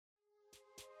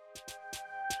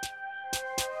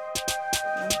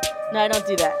No, I don't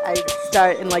do that. I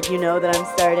start and that I'm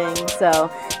starting. So,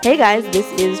 hey guys, this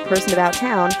is Person About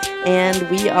Town, and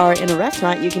we are in a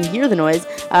restaurant. You can hear the noise.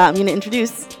 I'm going to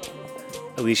introduce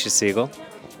Alicia Siegel.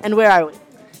 And where are we?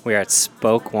 We are at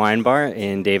Spoke Wine Bar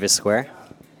in Davis Square.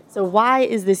 So why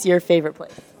is this your favorite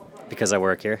place? Because I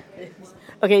work here.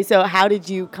 Okay, so how did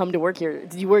you come to work here?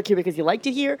 Did you work here because you liked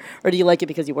it here, or do you like it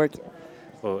because you work here?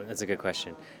 Well, that's a good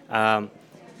question.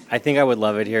 I think I would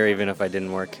love it here even if I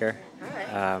didn't work here. All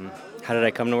right. How did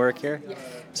I come to work here? Yes.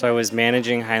 So I was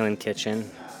managing Highland Kitchen,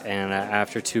 and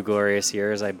after 2 glorious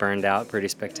years, I burned out pretty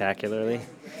spectacularly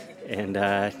and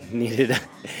needed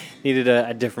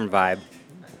a different vibe.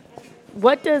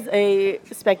 What does a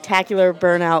spectacular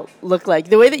burnout look like?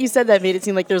 The way that you said that made it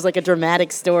seem like there's a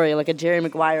dramatic story, like a Jerry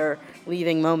Maguire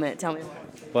leaving moment. Tell me more.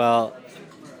 Well,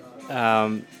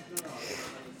 I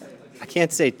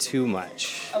can't say too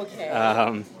much.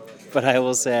 Okay. But I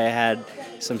will say I had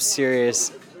some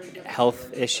serious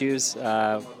health issues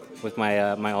with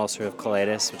my my ulcerative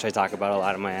colitis, which I talk about a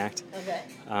lot in my act. Okay.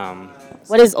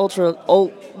 What is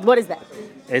What is that?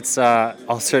 It's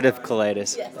ulcerative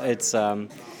colitis. Yes. It's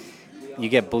you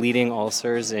get bleeding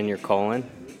ulcers in your colon.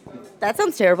 That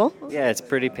sounds terrible. Yeah, it's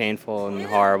pretty painful and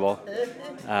horrible.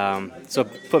 So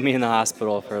put me in the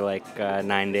hospital for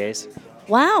 9 days.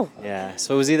 Wow. Yeah,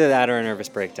 so it was either that or a nervous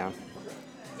breakdown.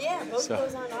 Yeah, both So- of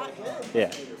those are not good.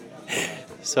 Yeah.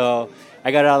 So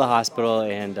I got out of the hospital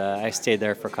and I stayed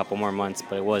there for a couple more months,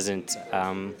 but it wasn't.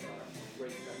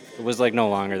 It was no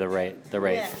longer the right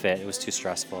Yeah. fit. It was too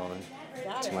stressful and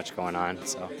Got too it. much going on.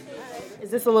 So Is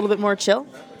this a little bit more chill?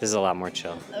 this is a lot more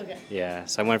chill. Okay. Yeah.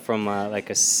 So I went from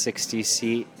a 60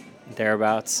 seat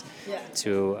thereabouts Yeah.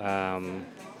 to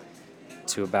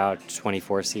about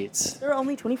 24 seats. There are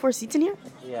only 24 seats in here?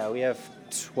 Yeah, we have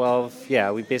 12.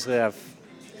 Yeah, we basically have.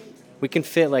 We can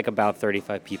fit about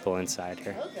 35 people inside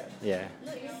here. Okay. Yeah.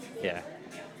 Yeah.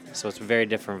 So it's a very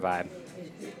different vibe.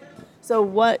 So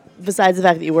what, besides the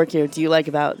fact that you work here, do you like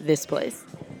about this place?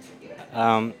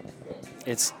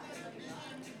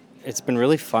 It's been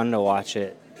really fun to watch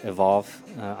it evolve,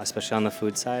 especially on the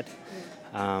food side.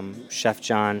 Chef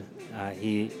John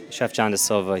De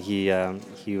Silva,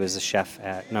 he was a chef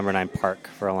at Number 9 Park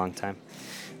for a long time.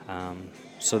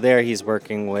 So there he's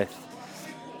working with,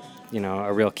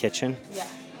 a real kitchen.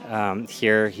 Yeah.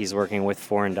 Here he's working with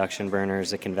 4 induction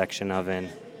burners, a convection oven,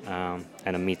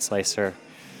 and a meat slicer,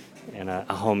 and a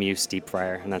home use deep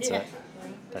fryer, and that's Yeah. it.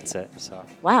 That's it. So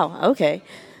Wow, okay.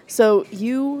 So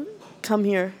you come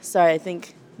here, sorry, I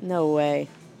think, no way.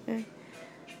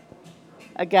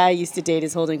 A guy I used to date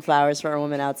is holding flowers for a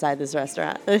woman outside this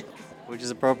restaurant. which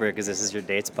is appropriate because this is your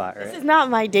date spot, This right? is not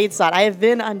my date spot. I have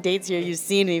been on dates here, you've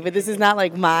seen me, but this is not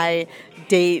my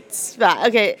date spot.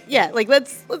 Okay, yeah,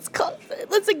 let's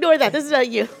ignore that. This is about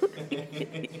you.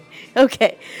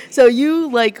 Okay, so you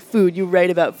like food, you write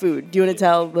about food. Do you want to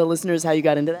tell the listeners how you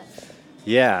got into that?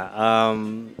 Yeah,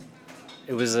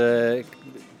 it was a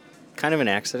kind of an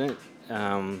accident.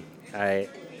 I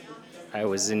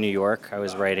was in New York. I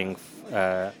was writing.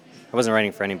 I wasn't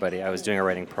writing for anybody. I was doing a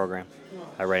writing program,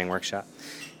 a writing workshop,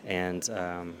 and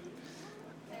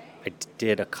I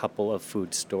did a couple of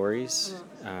food stories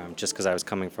just because I was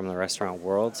coming from the restaurant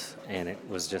world, and it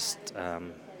was just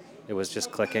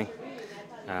clicking.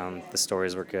 The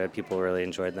stories were good. People really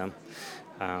enjoyed them.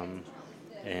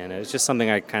 And it was just something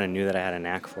I kind of knew that I had a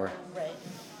knack for. Right.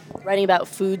 Writing about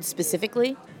food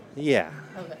specifically? Yeah.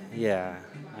 Okay. Yeah.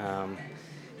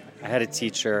 I had a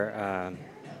teacher,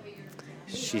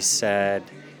 she said,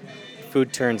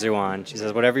 food turns you on. She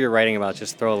says, whatever you're writing about,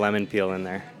 just throw a lemon peel in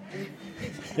there.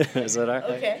 Is that all right?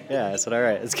 Okay. Yeah, I said, all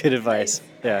right. It's good advice.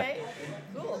 Yeah. Okay.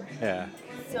 Cool. Yeah.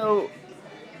 So,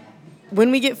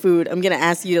 when we get food, I'm going to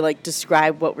ask you to,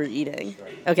 describe what we're eating.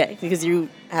 Okay, because you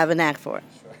have a knack for it.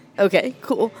 Okay,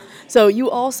 cool. So, you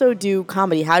also do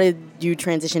comedy. How did you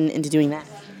transition into doing that?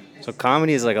 So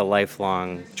comedy is a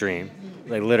lifelong dream.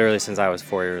 Literally since I was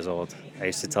 4 years old. I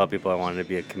used to tell people I wanted to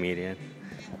be a comedian.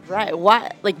 Right.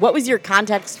 What was your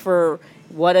context for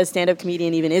what a stand-up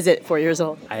comedian even is at 4 years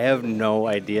old? I have no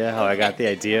idea how I got the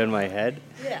idea in my head.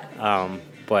 Yeah.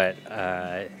 But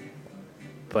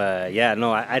yeah,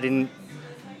 no, I didn't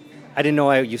know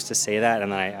I used to say that,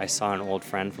 and then I saw an old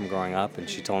friend from growing up, and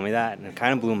she told me that, and it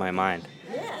kind of blew my mind.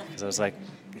 Yeah. Because I was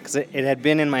because it had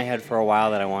been in my head for a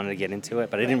while that I wanted to get into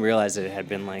it, but I didn't realize that it had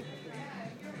been like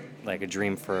a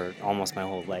dream for almost my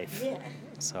whole life. Yeah.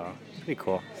 So pretty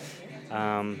cool.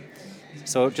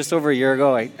 So just over a year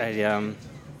ago, I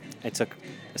took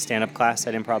a stand-up class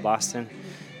at Improv Boston,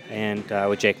 and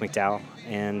with Jake McDowell,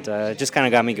 and just kind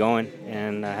of got me going,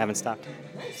 and I haven't stopped.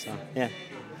 So yeah.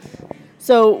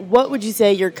 So what would you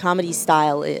say your comedy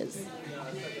style is?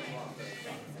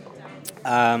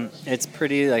 It's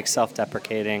pretty like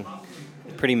self-deprecating,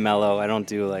 pretty mellow. I don't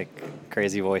do like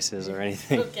crazy voices or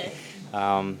anything. Okay.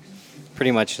 Um,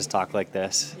 Pretty much just talk like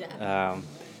this. Yeah.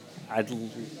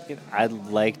 I'd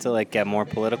like to like get more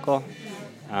political,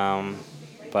 but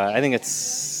I think it's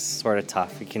sort of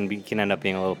tough. It can end up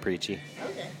being a little preachy.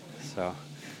 Okay. So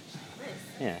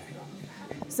yeah.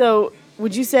 So,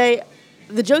 would you say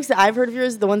the jokes that I've heard of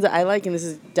yours, the ones that I like, and this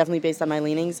is definitely based on my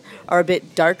leanings, are a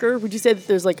bit darker? Would you say that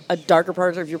there's like a darker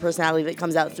part of your personality that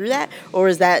comes out through that, or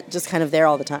is that just kind of there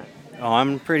all the time? Oh,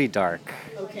 I'm pretty dark.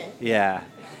 Okay. Yeah.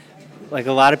 Like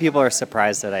a lot of people are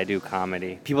surprised that I do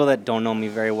comedy. People that don't know me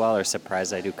very well are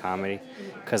surprised I do comedy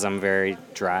because I'm very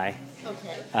dry.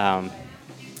 Okay.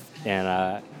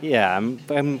 Yeah,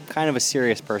 I'm kind of a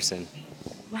serious person.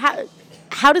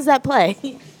 How does that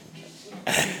play?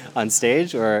 On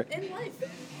stage or In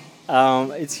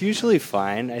life. it's usually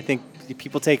fine. I think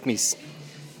people take me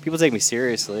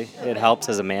seriously. It helps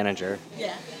as a manager.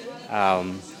 Yeah.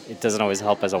 It doesn't always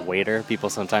help as a waiter. People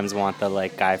sometimes want the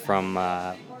like guy from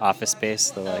Office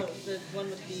Space, the like The one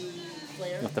with the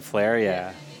flare. with the flair.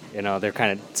 Yeah, you know they're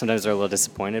sometimes they're a little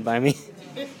disappointed by me,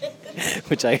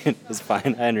 which is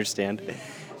fine. I understand.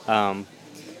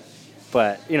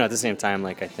 But you know at the same time,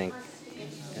 like I think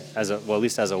at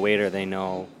least as a waiter, they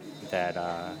know that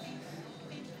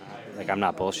like I'm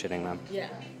not bullshitting them. Yeah.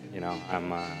 You know,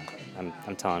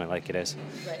 I'm telling it like it is.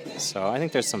 Right. So I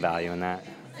think there's some value in that.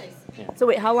 Nice. Yeah. So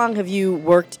wait, how long have you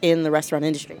worked in the restaurant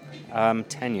industry?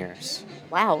 10 years.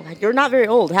 Wow, you're not very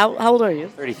old. How old are you?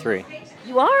 33.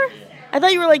 You are? I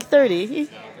thought you were like 30.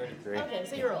 33. Okay,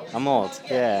 so you're old. I'm old.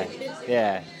 Yeah.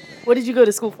 Yeah. What did you go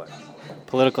to school for?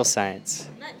 Political science.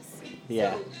 Nice.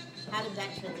 Yeah. How did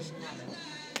that transition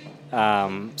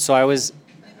happen? So I was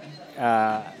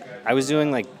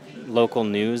doing like local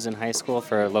news in high school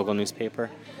for a local newspaper,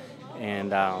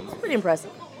 and Pretty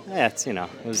impressive. yeah,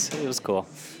 it was cool.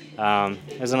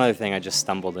 It was another thing I just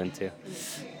stumbled into,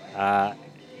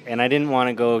 and I didn't want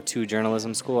to go to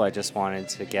journalism school. I just wanted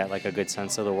to get like a good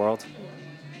sense of the world,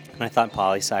 and I thought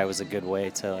poli-sci was a good way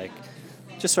to like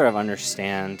just sort of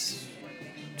understand,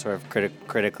 sort of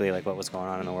critically like what was going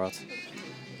on in the world.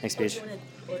 Thanks, Peach.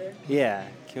 Yeah,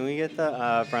 can we get the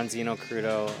Bronzino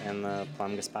Crudo and the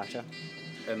plum gazpacho?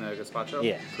 And the gazpacho?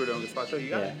 Yeah. Crudo and gazpacho, you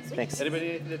got Yeah, it? thanks.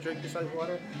 Anybody need a drink besides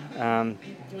water? Do you want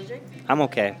a drink? I'm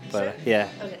okay, but yeah.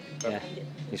 Okay. Yeah.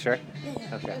 You sure?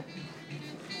 Okay.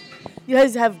 You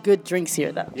guys have good drinks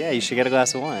here, though. Yeah, you should get a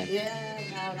glass of wine. Yeah,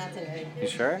 no, not today. You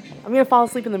sure? I'm gonna fall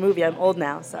asleep in the movie. I'm old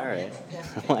now, so. All right.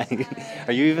 Yeah.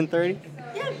 Are you even 30?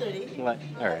 Yeah, I'm 30. What?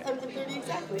 All right. I'm 30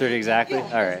 exactly. 30 exactly?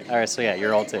 Yeah. All right. All right, so yeah,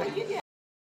 you're old too.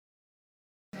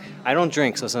 I don't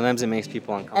drink, so sometimes it makes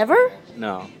people uncomfortable. Ever?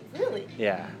 No. Really?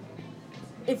 Yeah.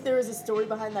 If there is a story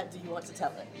behind that, do you want to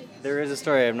tell it? There is a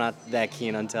story I'm not that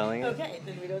keen on telling it. Okay,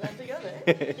 then we don't have to go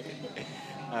there.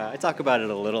 I talk about it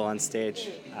a little on stage.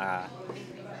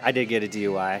 I did get a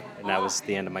DUI, and that was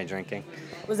the end of my drinking.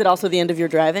 Was it also the end of your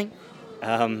driving?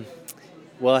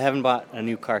 Well, I haven't bought a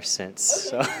new car since,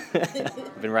 so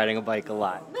I've been riding a bike a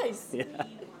lot. Nice. Yeah.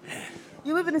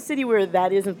 You live in a city where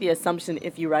that isn't the assumption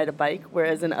if you ride a bike,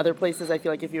 whereas in other places, I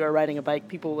feel like if you are riding a bike,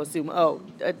 people will assume, oh,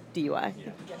 a DUI.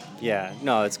 Yeah,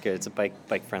 no, it's good. It's a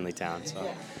bike-friendly town,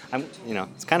 so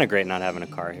it's kind of great not having a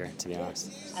car here, to be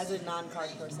honest. As a non-car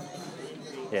person, I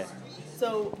completely agree. Yeah.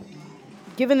 So,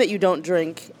 given that you don't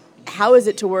drink, how is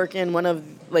it to work in one of,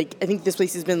 like, I think this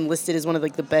place has been listed as one of,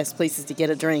 like, the best places to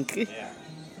get a drink.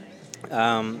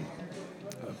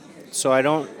 So I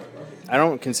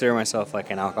don't consider myself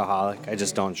like an alcoholic. I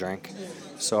just don't drink.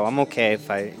 So I'm okay if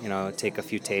I, take a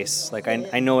few tastes. Like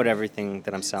I know what everything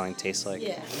that I'm selling tastes like.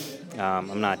 Yeah.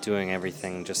 I'm not doing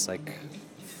everything just like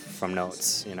from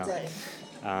notes, Right.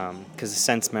 Because the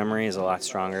sense memory is a lot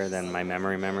stronger than my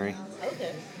memory.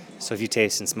 Okay. So if you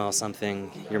taste and smell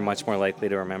something, you're much more likely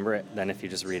to remember it than if you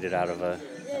just read it out of a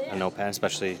notepad,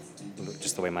 especially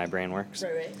just the way my brain works.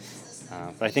 Right.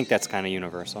 But I think that's kind of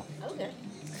universal. Okay.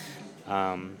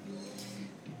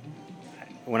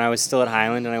 When I was still at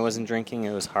Highland and I wasn't drinking,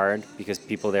 it was hard because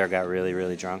people there got really,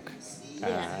 really drunk.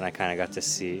 And I kind of got to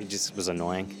see, it just was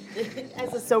annoying.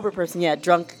 As a sober person, yeah,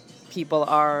 drunk people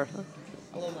are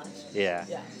a little much. Yeah.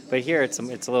 Yeah. But here it's a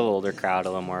little older crowd, a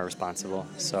little more responsible.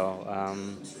 So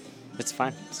it's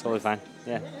fine. It's totally fine.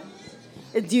 Yeah.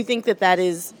 Do you think that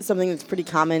is something that's pretty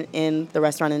common in the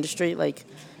restaurant industry, like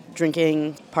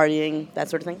drinking, partying, that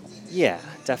sort of thing? Yeah,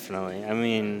 definitely. I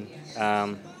mean,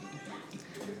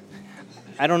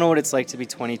 I don't know what it's like to be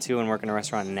 22 and work in a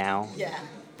restaurant now. Yeah.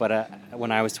 But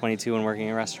when I was 22 and working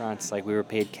in restaurants, like we were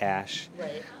paid cash.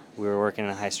 Right. We were working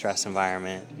in a high stress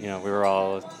environment. We were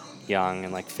all young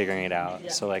and like figuring it out.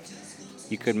 Yeah. So like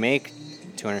you could make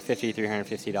 $250,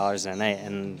 $350 a night,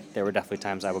 and there were definitely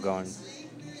times I would go and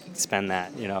spend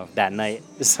that, that night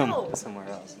somewhere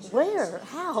else. Where?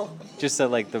 How? Just at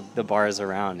like the bars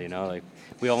around, like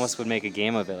we almost would make a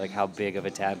game of it, like how big of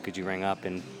a tab could you ring up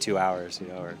in 2 hours,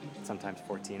 or sometimes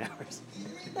 14 hours.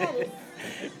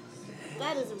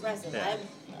 That is impressive. Yeah.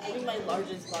 I think my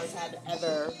largest bar tab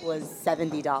ever was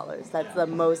 $70. That's the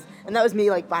most, and that was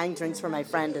me like buying drinks for my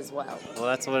friend as well. Well,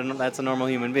 that's a normal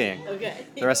human being. Okay.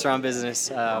 The restaurant business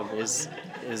is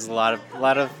a lot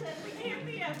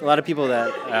of people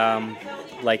that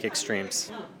like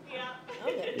extremes.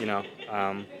 Okay.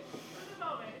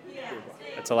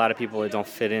 It's a lot of people that don't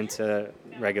fit into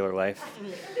regular life.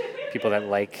 People that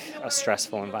like a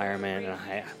stressful environment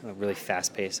and a really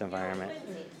fast-paced environment.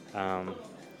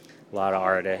 A lot of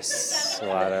artists, a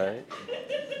lot of,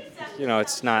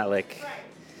 it's not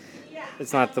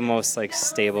the most like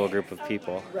stable group of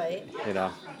people. Right.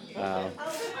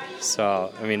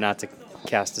 So, I mean, not to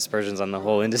cast aspersions on the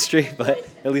whole industry, but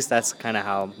at least that's kind of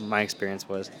how my experience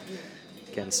was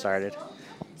getting started.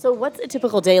 So what's a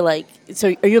typical day like?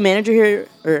 So are you a manager here,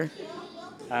 or?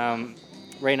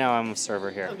 Right now I'm a server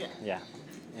here. Okay. Yeah.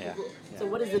 So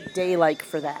what is a day like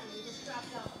for that?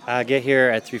 Get here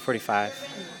at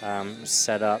 3:45,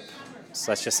 set up.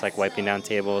 So that's just like wiping down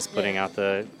tables, putting out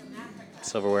the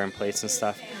silverware and plates and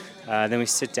stuff. Then we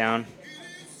sit down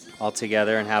all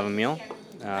together and have a meal.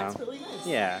 That's really nice.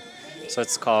 Yeah. So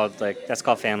that's called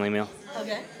family meal.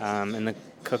 Okay. And the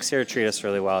cooks here treat us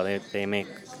really well. They make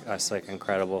us like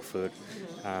incredible food.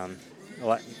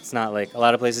 It's not like a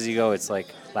lot of places you go. It's like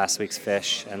last week's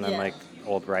fish and then like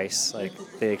old rice. Like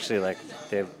they actually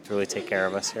they really take care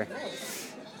of us here.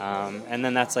 And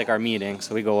then that's like our meeting.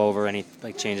 So we go over any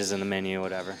like changes in the menu,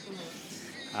 whatever.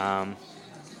 And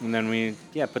then we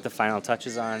put the final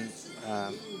touches on.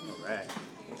 Right.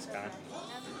 It's gone.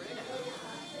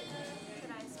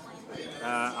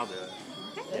 I'll do it.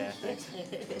 Yeah, thanks.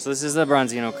 So this is the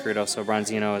Bronzino Crudo. So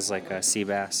Bronzino is like a sea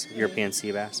bass, European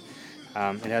sea bass.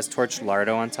 It has torched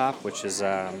lardo on top, which is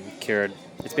cured.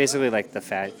 It's basically like the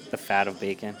fat of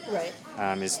bacon. Right.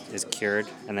 Is cured,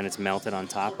 and then it's melted on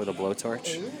top with a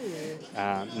blowtorch.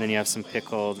 And then you have some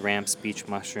pickled ramps, beach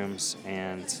mushrooms,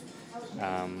 and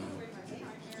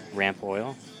ramp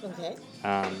oil. Okay.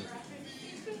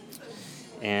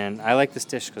 And I like this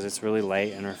dish because it's really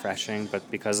light and refreshing, but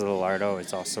because of the lardo,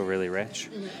 it's also really rich.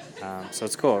 So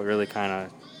it's cool. It really kind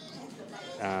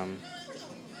of,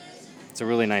 it's a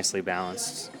really nicely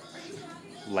balanced,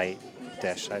 light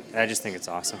dish. I just think it's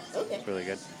awesome. Okay. It's really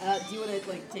good. Do you want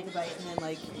to take a bite and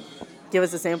then give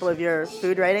us a sample of your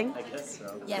food writing? I guess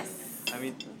so. Yes. I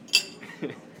mean,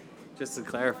 just to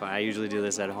clarify, I usually do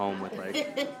this at home with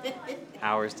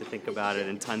hours to think about it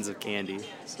and tons of candy.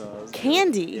 So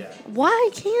Candy? Yeah. Why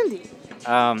candy?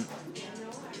 I'm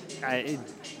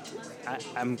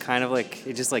kind of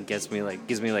it just gives me a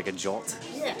jolt.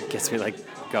 Yeah. Gets me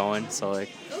going. So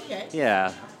Okay.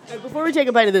 yeah. Before we take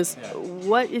a bite of this,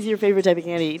 what is your favorite type of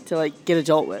candy to get a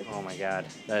jolt with? Oh my God,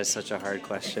 that is such a hard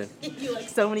question. You like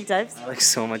so many types? I like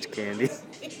so much candy.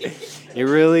 It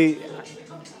really,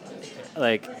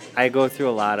 I go through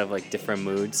a lot of different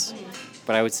moods,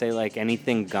 but I would say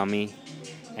anything gummy,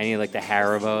 any the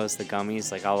Haribos, the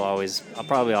gummies, I'll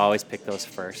probably always pick those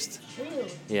first.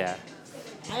 Really? Yeah.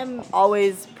 I'm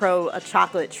always pro a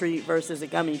chocolate treat versus a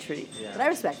gummy treat, Yeah. but I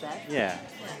respect that. Yeah.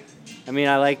 I mean,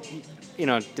 I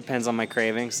it depends on my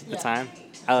cravings at the time.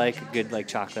 I like a good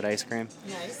chocolate ice cream.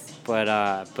 Nice. But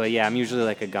yeah, I'm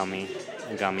usually a gummy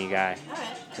guy. All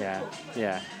right. Yeah. Cool.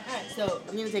 Yeah. All right, so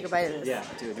I'm gonna take a bite of this. Yeah.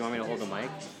 Dude, do you want me to hold the mic?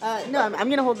 No,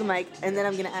 I'm gonna hold the mic, and then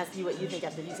I'm gonna ask you what you think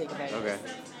after you take a bite. Okay.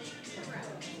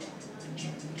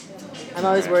 I'm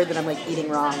always worried that I'm eating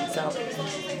wrong, so.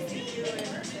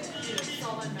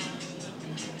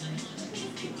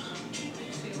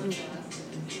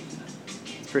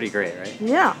 It's pretty great, right?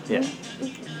 Yeah. Yeah.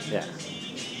 Yeah.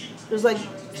 There's it's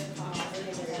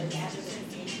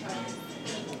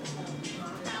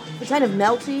kind of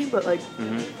melty, but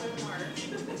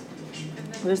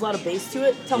there's a lot of base to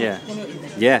it. Tell me what you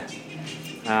think. Yeah.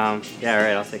 Yeah. All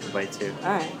right. I'll take a bite too.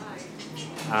 All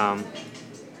right.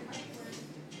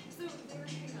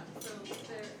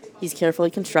 He's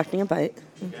carefully constructing a bite.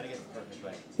 You gotta get the perfect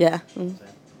bite. Yeah.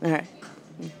 All right.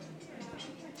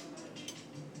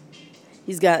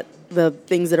 He's got the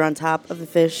things that are on top of the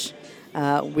fish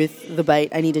with the bite.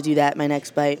 I need to do that my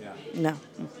next bite. Yeah. No.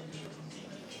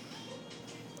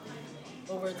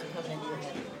 What words are coming into your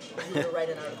head? You need to write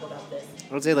an article about this.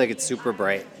 I would say it's super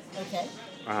bright. Okay.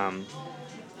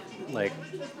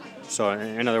 So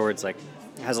in other words, it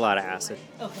has a lot of acid.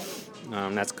 Okay.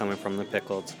 That's coming from the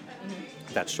pickled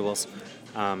vegetables.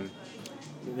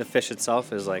 the fish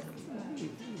itself is like,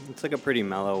 it's like a pretty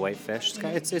mellow white fish.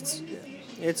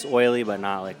 It's oily, but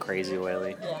not like crazy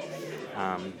oily.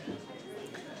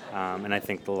 And I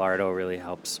think the lardo really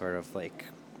helps sort of like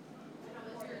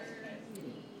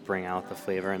bring out the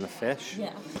flavor in the fish.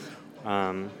 Yeah.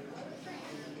 And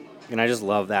I just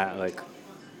love that like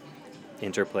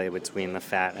interplay between the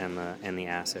fat and the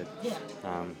acid. Yeah.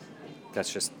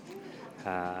 That's just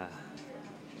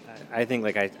I think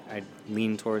like I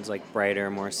lean towards like brighter,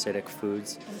 more acidic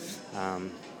foods.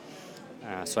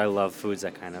 So I love foods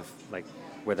that kind of like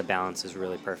where the balance is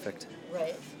really perfect.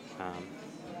 Right.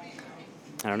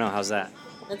 I don't know, how's that?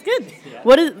 That's good.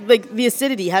 What is like the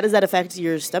acidity? How does that affect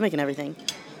your stomach and everything?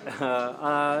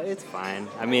 It's fine.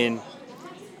 I mean,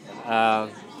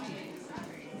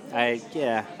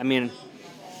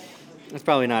 it's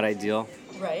probably not ideal,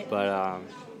 Right. but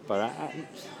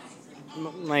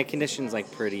my condition's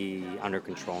like pretty under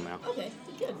control now. Okay.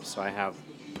 Good. So I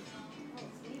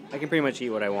can pretty much eat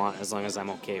what I want as long as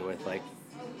I'm okay with like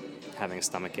having a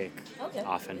stomach ache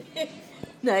often.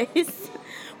 Nice.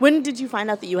 When did you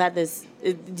find out that you had this?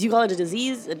 Do you call it a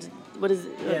disease? What is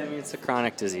it? Yeah, I mean it's a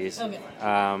chronic disease. Okay.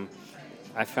 I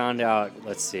found out.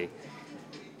 Let's see.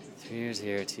 3 years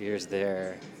here, 2 years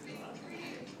there.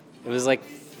 It was like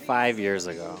 5 years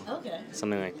ago. Okay.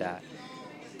 Something like that.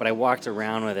 But I walked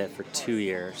around with it for 2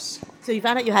 years. So you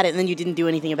found out you had it, and then you didn't do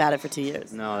anything about it for 2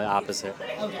 years. No, the opposite.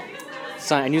 Okay.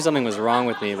 So I knew something was wrong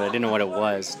with me, but I didn't know what it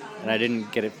was, and I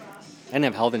didn't get it. I didn't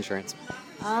have health insurance.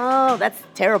 Oh, that's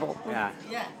terrible. Yeah.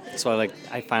 Yeah. So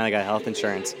I finally got health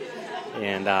insurance,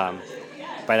 and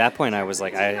by that point I was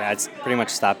like I'd pretty much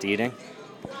stopped eating.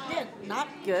 Yeah, not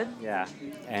good. Yeah.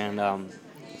 And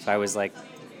so I was like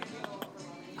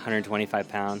 125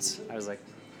 pounds. I was like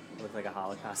looked like a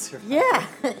Holocaust survivor. Yeah.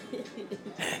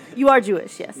 You are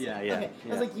Jewish, yes. Yeah. Okay. Yeah. I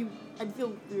was like, I'd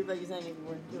feel weird about you saying you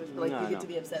weren't Jewish, but like No, you get no. to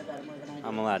be upset about it more than I do.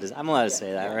 I'm allowed to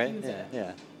say that, Yeah, right? you can say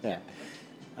Yeah.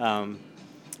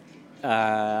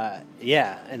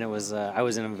 And it was I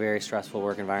was in a very stressful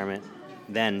work environment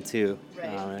then too,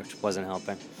 Right. which wasn't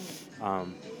helping. But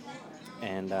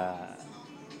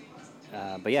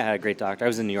yeah, I had a great doctor. I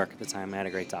was in New York at the time. I had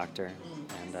a great doctor,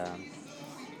 and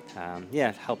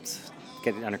it helped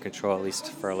get it under control at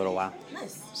least for a little while.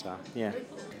 Nice. So yeah.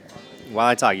 While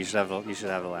I talk, you should have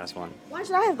the last one Why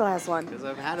should I have the last one? because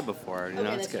I've had it before. You know,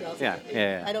 Okay, it's that's good. true. I'll take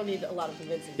Yeah. I don't need a lot of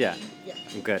convincing. Yeah. Yeah.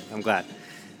 I'm good. I'm glad.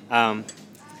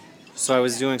 So I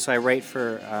write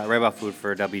about food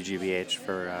for WGBH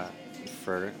for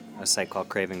a site called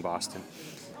Craving Boston,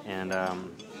 and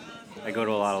I go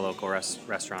to a lot of local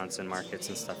restaurants and markets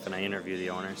and stuff, and I interview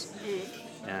the owners.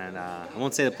 And I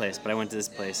won't say the place, but I went to this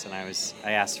place and I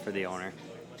asked for the owner,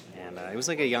 and it was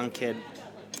like a young kid,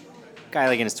 guy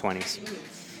like in his 20s,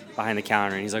 behind the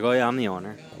counter, and he's like, "Oh yeah, I'm the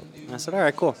owner." And I said, "All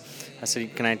right, cool." I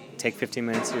said, "Can I take 15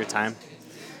 minutes of your time?"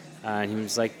 And he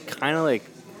was like, kind of like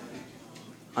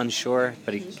unsure,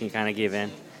 but he kind of gave in.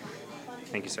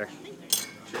 Thank you, sir.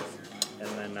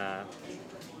 And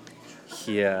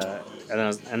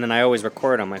then I always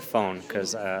record on my phone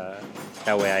because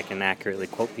that way I can accurately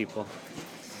quote people.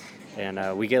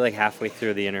 And we get like halfway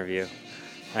through the interview.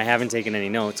 I haven't taken any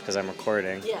notes because I'm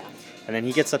recording. Yeah. And then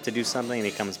he gets up to do something and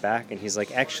he comes back and he's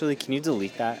like, "Actually, can you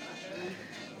delete that?"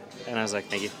 And I was like,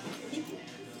 "Thank you."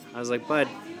 I was like, "Bud,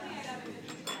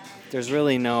 there's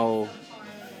really no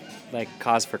like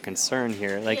cause for concern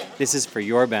here. Like this is for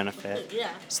your benefit, Yeah.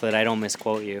 so that I don't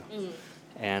misquote you."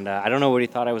 And I don't know what he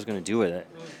thought I was going to do with it,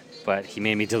 but he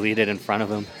made me delete it in front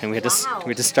of him, and we had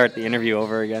to start the interview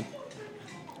over again.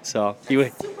 So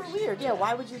Super weird. Yeah.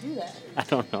 Why would you do that? I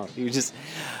don't know.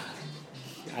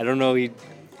 I don't know. He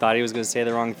thought he was going to say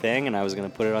the wrong thing, and I was going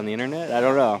to put it on the internet. I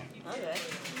don't know. Okay.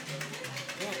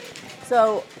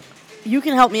 So, you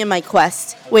can help me in my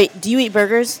quest. Wait, do you eat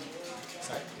burgers?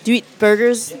 Do you eat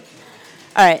burgers?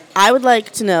 All right. I would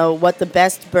like to know what the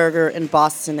best burger in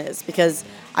Boston is because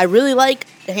I really like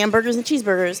hamburgers and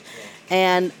cheeseburgers.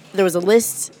 And there was a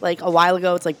list like a while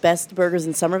ago. It's like best burgers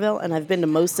in Somerville, and I've been to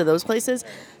most of those places.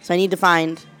 So I need to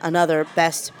find another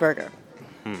best burger.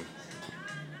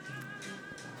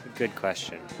 Good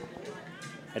question.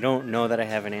 I don't know that I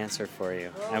have an answer for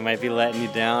you. I might be letting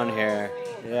you down here.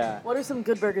 Yeah. What are some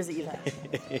good burgers that you've had?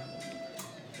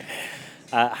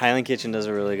 Highland Kitchen does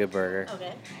a really good burger.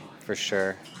 Okay. For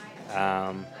sure.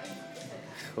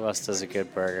 Who else does a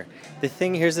good burger?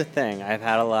 Here's the thing. I've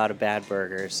had a lot of bad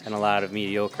burgers and a lot of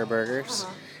mediocre burgers.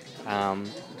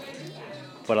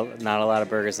 But not a lot of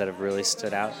burgers that have really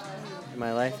stood out in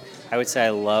my life. I would say I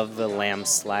love the lamb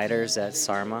sliders at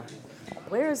Sarma.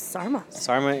 Where is Sarma?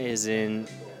 Sarma is in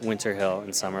Winter Hill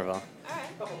in Somerville.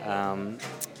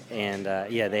 And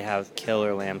yeah, they have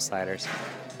killer lamb sliders.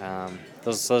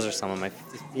 Those are some of my,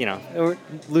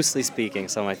 loosely speaking,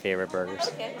 some of my favorite burgers.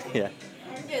 Okay. Yeah.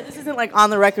 Yeah, this isn't like on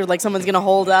the record, like someone's gonna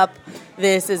hold up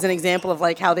this as an example of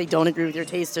like how they don't agree with your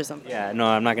taste or something. Yeah, no,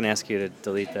 I'm not going to ask you to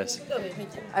delete this.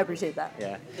 I appreciate that.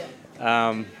 Yeah.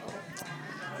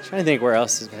 Trying to think where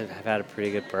else I've had a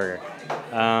pretty good burger.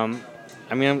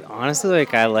 I mean, honestly,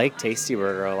 like, I like Tasty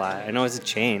Burger a lot. I know it's a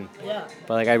chain, Yeah.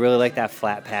 but, like, I really like that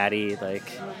flat patty. Like,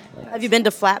 Have you been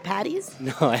to Flat Patties?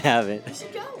 no, I haven't. You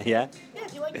should go. Yeah? Yeah,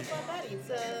 if you like the Flat Patty,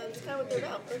 it's kind of what they're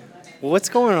about. Well, what's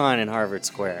going on in Harvard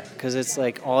Square? Because it's,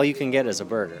 like, all you can get is a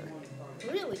burger.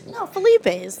 Really? No,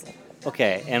 Felipe's.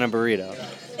 Okay, and a burrito.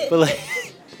 But, like,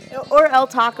 Or El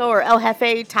Taco or El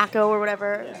Jefe Taco or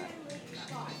whatever.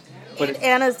 But And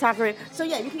Anna's Taqueria. So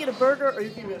yeah, you can get a burger or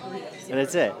you can get a burrito. and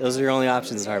that's it. Those are your only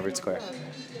options in Harvard Square.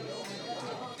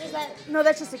 No,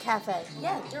 that's just a cafe.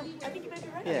 Yeah, I think you might be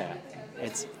right. Yeah.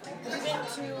 It's Have you been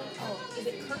to, is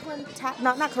it Kirkland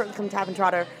not Kirkland Tap and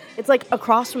Trotter. It's like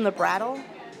across from the Brattle.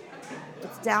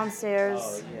 It's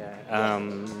downstairs.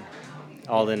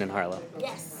 Alden and Harlow.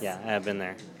 Yes. Yeah, I've been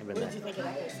there. What did you think of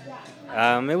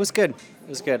that? It was good. It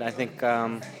was good. I think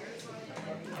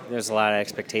there's a lot of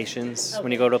expectations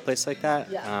when you go to a place like that.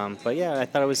 Yeah. But yeah, I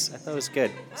thought it was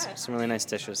good. Some really nice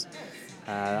dishes.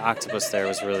 Octopus there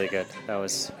was really good. That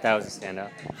was a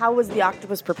standout. How was the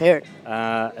octopus prepared?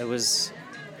 It was,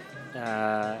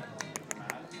 I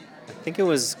think it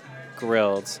was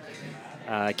grilled.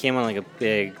 It came on like a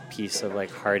big piece of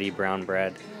like hearty brown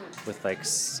bread with like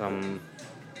some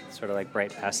sort of like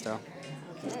bright pesto.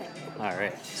 Okay. All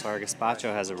right, so our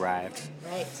gazpacho has arrived.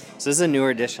 Right. So this is a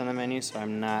newer dish on the menu, so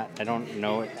I don't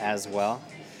know it as well.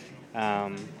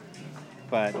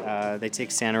 But they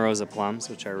take Santa Rosa plums,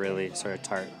 which are really sort of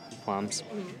tart plums,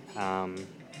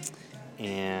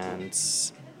 and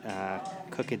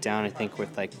cook it down, I think,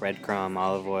 with like breadcrumb,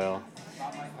 olive oil,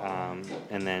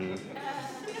 and then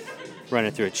run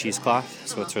it through a cheesecloth,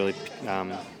 so it's really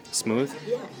smooth.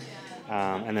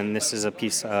 And then this is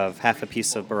half a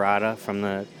piece of burrata from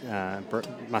the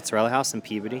mozzarella house in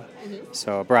Peabody.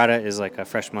 So burrata is like a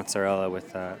fresh mozzarella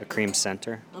with a cream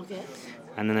center. Okay.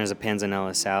 And then there's a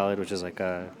panzanella salad, which is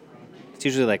it's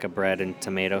usually like a bread and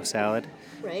tomato salad.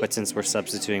 Right. But since we're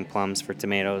substituting plums for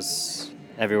tomatoes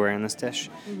everywhere in this dish,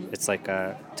 it's like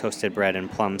a toasted bread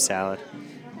and plum salad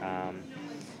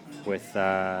with,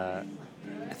 I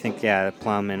think,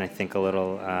 plum and I think a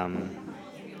little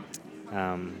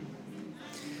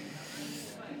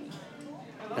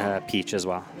peach as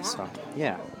well. So,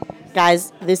 yeah.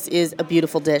 Guys, this is a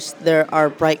beautiful dish. There are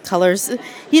bright colors.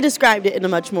 He described it in a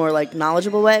much more like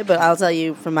knowledgeable way, but I'll tell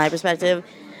you from my perspective,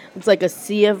 it's like a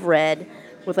sea of red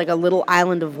with like a little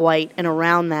island of white, and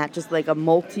around that just like a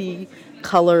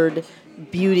multi-colored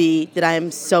beauty that I am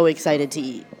so excited to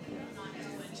eat.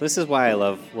 So this is why I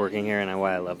love working here and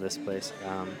why I love this place.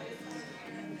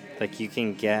 Like you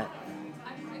can get,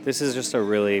 this is just a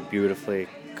really beautifully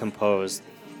composed,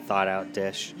 thought out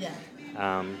dish. Yeah.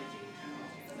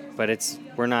 But if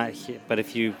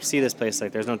you see this place,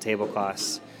 like there's no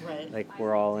tablecloths. Right. Like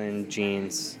we're all in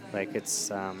jeans. Like it's,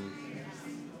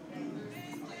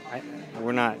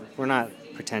 we're not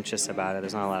pretentious about it.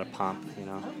 There's not a lot of pomp, you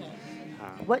know. Okay.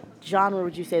 What genre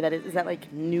would you say that is? Is that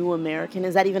like New American?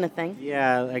 Is that even a thing?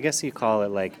 Yeah, I guess you call it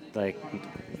like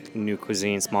new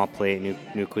cuisine, small plate,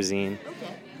 new cuisine.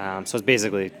 Okay. So it's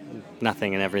basically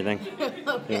nothing and everything.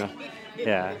 You know.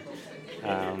 Yeah.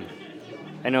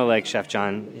 I know, like Chef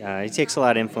John, he takes a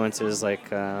lot of influences,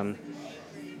 like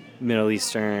Middle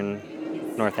Eastern,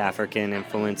 North African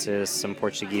influences, some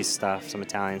Portuguese stuff, some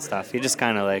Italian stuff. He just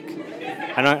kind of like,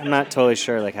 I'm not totally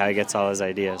sure like how he gets all his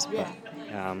ideas,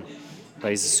 but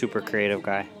he's a super creative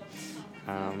guy.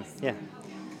 Yeah.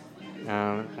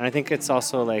 And I think it's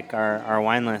also like our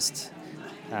wine list.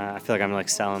 I feel like I'm like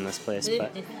selling this place,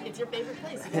 but It's your favorite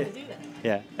place. You gotta do that.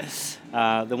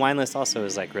 yeah. The wine list also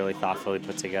is like really thoughtfully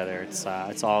put together.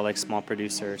 It's all like small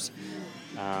producers.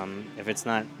 If it's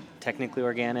not technically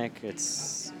organic,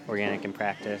 it's organic in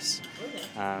practice.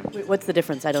 Wait, what's the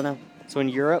difference? I don't know. So in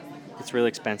Europe, it's really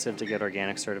expensive to get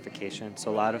organic certification.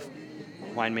 So a lot of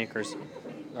winemakers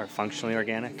are functionally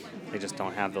organic. They just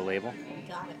don't have the label.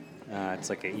 Got it. It's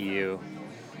like a EU.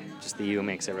 Just the EU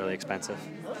makes it really expensive.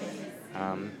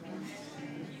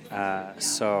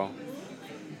 So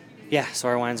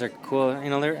our wines are cool. You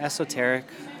know, they're esoteric.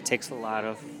 It takes a lot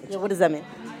of. Yeah, what does that mean?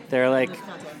 They're like,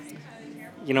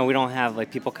 you know, we don't have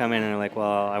like people come in and they're like,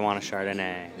 well, I want a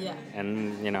Chardonnay. Yeah.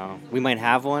 And you know, we might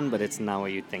have one, but it's not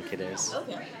what you think it is.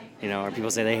 Okay. You know, or people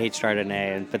say they hate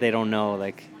Chardonnay, but they don't know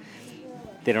that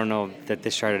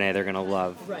this Chardonnay they're gonna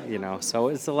love. Right. You know, so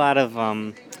it's a lot of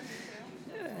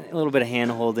a little bit of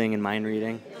hand holding and mind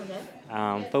reading.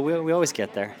 Okay. But we always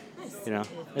get there. You know,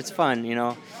 it's fun. You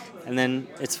know, and then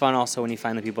it's fun also when you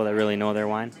find the people that really know their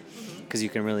wine, because you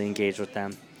can really engage with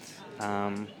them.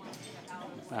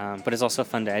 But it's also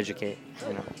fun to educate.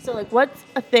 You know. So, like, what's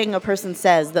a thing a person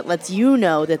says that lets you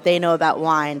know that they know about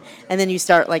wine, and then you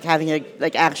start like having a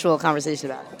like actual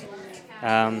conversation about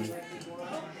it?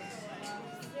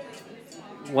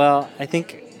 Well, I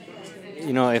think,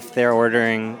 you know, if they're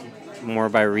ordering more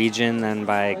by region than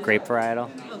by grape varietal,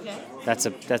 Okay.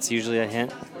 that's usually a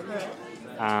hint.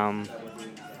 And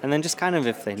then just kind of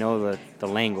if they know the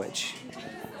language.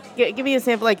 Give me a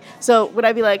sample. Like, so would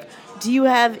I be like, do you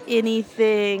have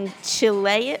anything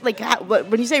Chilean? Like,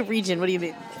 when you say region, what do you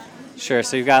mean? Sure.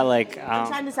 So you've got like. I'm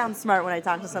trying to sound smart when I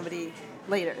talk to somebody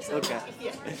later. So. Okay.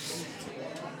 Yeah.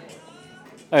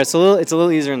 All right. It's a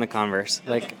little easier in the converse.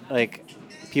 Like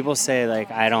people say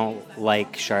like I don't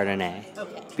like Chardonnay.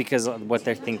 Okay. Because what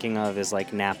they're thinking of is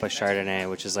like Napa Chardonnay,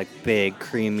 which is like big,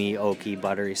 creamy, oaky,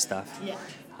 buttery stuff. Yeah.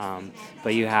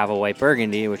 But you have a white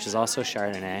Burgundy, which is also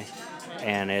Chardonnay,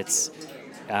 and it's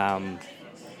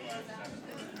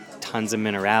tons of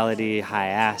minerality,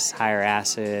 higher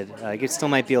acid. Like it still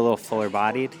might be a little fuller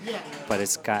bodied, Yeah. but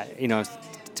it's got, you know,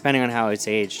 depending on how it's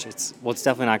aged, it's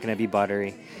definitely not going to be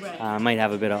buttery. Right. Might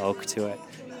have a bit of oak to it,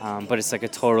 but it's like a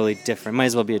totally different. Might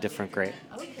as well be a different grape.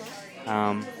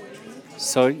 Okay.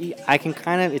 So it's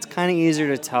kind of easier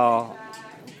to tell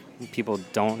people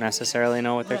don't necessarily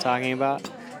know what they're talking about.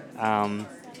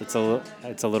 It's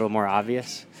a little more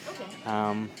obvious.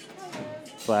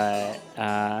 But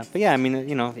yeah, I mean,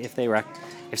 you know,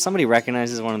 if somebody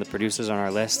recognizes one of the producers on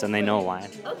our list and they know wine,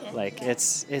 Okay. like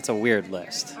it's a weird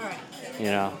list, All right. you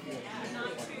know.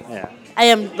 Yeah.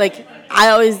 I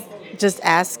always just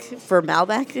ask for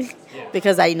Malbec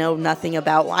because I know nothing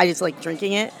about wine. I just like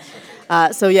drinking it.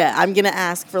 So yeah, I'm gonna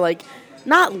ask for like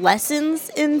not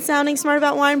lessons in sounding smart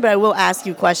about wine, but I will ask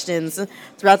you questions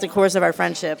throughout the course of our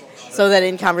friendship so that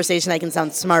in conversation I can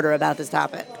sound smarter about this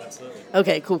topic.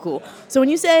 Okay, cool. So when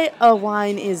you say a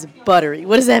wine is buttery,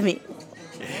 what does that mean?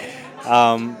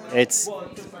 It's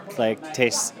like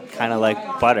tastes kind of like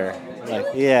butter. Like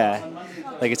yeah,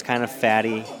 like it's kind of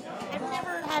fatty. I've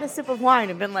never had a sip of wine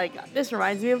and been like, this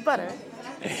reminds me of butter.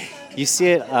 You see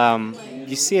it.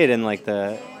 You see it in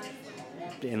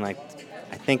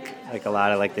I think like a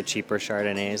lot of like the cheaper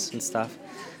Chardonnays and stuff.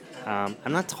 I'm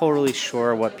not totally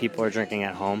sure what people are drinking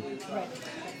at home.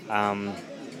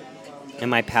 And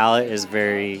my palate is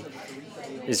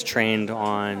trained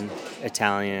on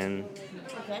Italian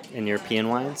and European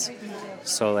wines.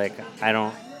 So like I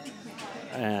don't.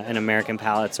 And American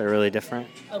palates are really different.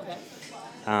 Okay.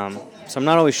 So I'm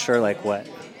not always sure like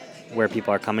where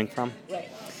people are coming from. Right.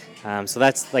 So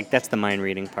that's the mind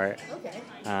reading part. Okay.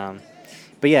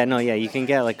 But yeah, you can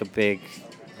get like a big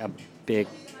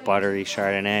buttery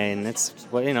Chardonnay, and it's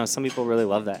some people really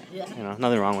love that. Yeah. You know,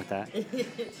 nothing wrong with that.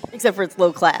 Except for it's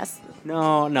low class.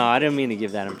 No, I didn't mean to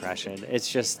give that impression. It's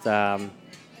just it's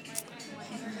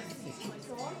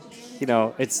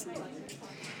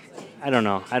I don't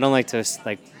know. I don't like to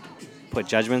like put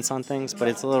judgments on things, but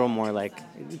it's a little more like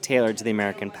tailored to the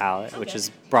American palate, which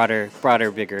is broader,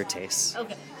 bigger tastes.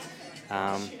 Okay.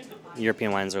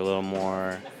 European wines are a little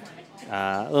more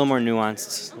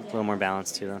nuanced, a little more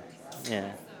balanced to them.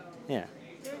 Yeah. All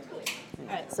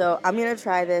right, so I'm gonna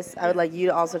try this. I would like you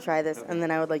to also try this, and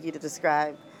then I would like you to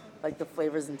describe like the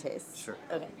flavors and tastes. Sure.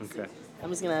 Okay. Okay. I'm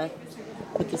just gonna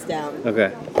put this down.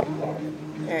 Okay. All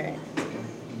right.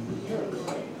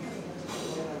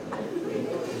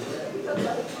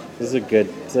 This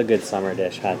is a good summer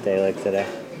dish, hot day like today.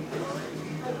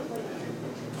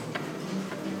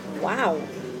 Wow.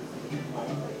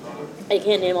 I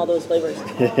can't name all those flavors.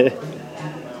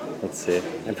 Let's see.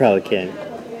 I probably can't.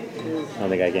 I don't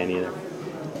think I can either.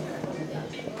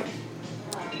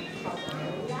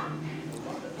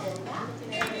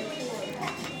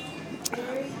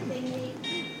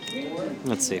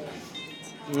 Let's see.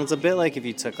 It's a bit like if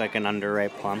you took like an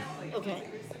underripe plum, Okay.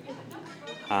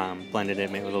 blended it,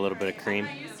 made with a little bit of cream,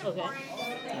 Okay.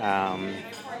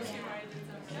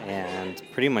 and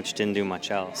pretty much didn't do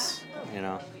much else. You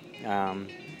know,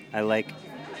 I like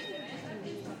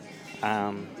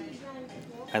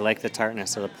the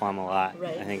tartness of the plum a lot.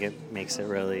 Right. I think it makes it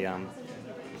really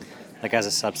like as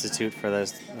a substitute for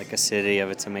the like acidity of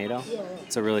a tomato. Yeah.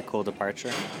 It's a really cool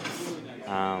departure.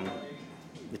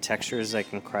 The texture is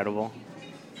like incredible.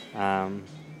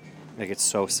 Like it's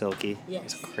so silky.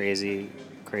 Yes. It's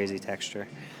crazy texture.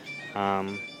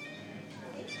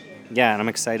 Yeah, and I'm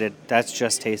excited. That's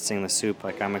just tasting the soup.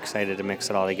 Like I'm excited to mix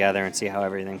it all together and see how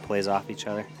everything plays off each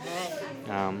other.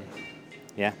 All right.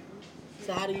 Yeah.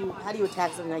 So how do you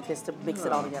attack something like this to mix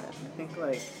it all together? I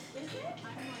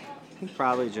think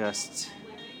probably just,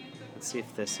 let's see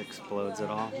if this explodes at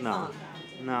all.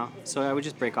 No. So I would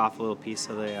just break off a little piece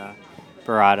of the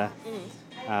burrata,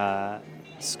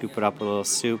 scoop it up with a little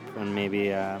soup, and maybe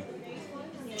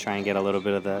try and get a little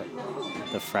bit of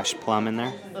the fresh plum in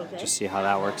there. Okay. Just see how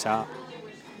that works out.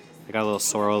 I got a little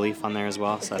sorrel leaf on there as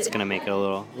well, so that's gonna make it a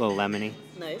little lemony.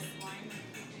 Nice.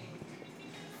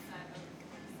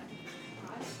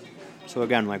 So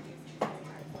again, like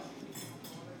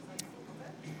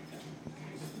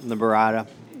the burrata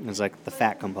is like the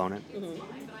fat component,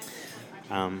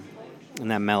 and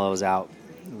that mellows out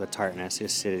the tartness, the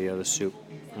acidity of the soup.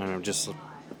 I don't know,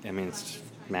 it's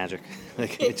magic.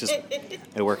 Like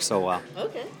it works so well.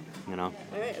 Okay. You know.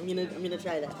 All right. I'm gonna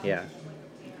try that. Yeah.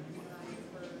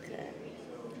 Okay.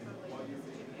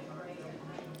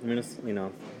 I mean,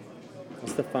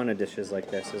 it's the fun of dishes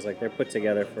like this. Is like they're put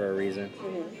together for a reason.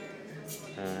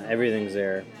 Everything's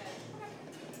there.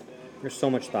 There's so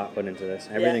much thought put into this.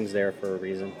 Everything's there for a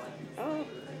reason. Oh.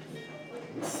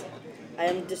 I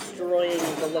am destroying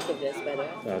the look of this, by the way.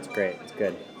 Oh, it's great. It's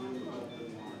good.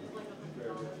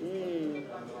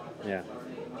 Yeah.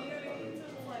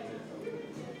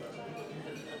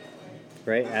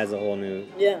 Right? Adds a whole new.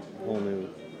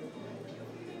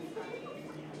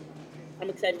 I'm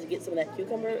excited to get some of that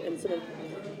cucumber and some of,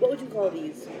 what would you call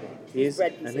these? These,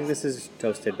 bread I pieces. think this is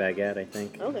toasted baguette, I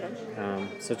think. Okay.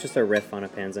 So it's just a riff on a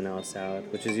panzanella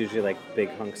salad, which is usually like big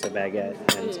hunks of baguette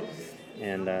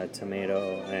and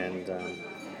tomato and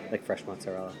like fresh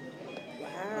mozzarella.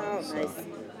 Wow, So, nice.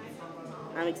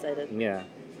 I'm excited. yeah.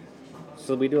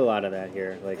 So we do a lot of that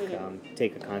here, like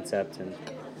take a concept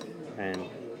and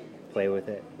play with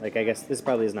it. Like I guess this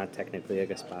probably is not technically a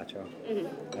gazpacho.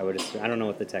 I would assume. I don't know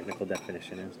what the technical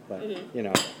definition is, but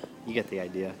you get the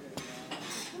idea.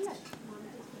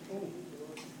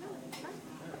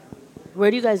 Where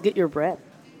do you guys get your bread?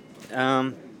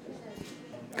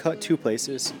 Cut two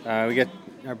places. We get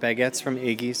our baguettes from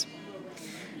Iggy's,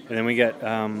 and then we get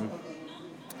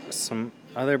some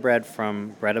other bread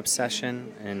from Bread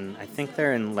Obsession, and I think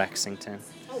they're in Lexington.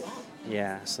 Oh, wow.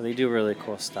 Yeah, so they do really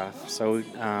cool stuff. So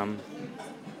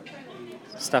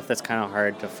stuff that's kind of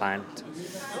hard to find.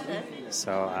 Okay.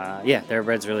 So their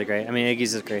bread's really great. I mean,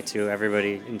 Iggy's is great too.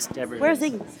 Everybody. Where's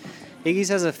Iggy's? Iggy's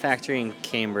has a factory in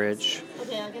Cambridge.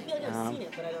 Okay, I feel like I've seen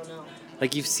it, but I don't know.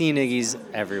 Like you've seen Iggy's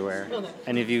everywhere,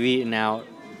 and if you've eaten out,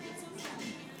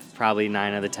 probably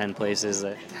 9 of the 10 places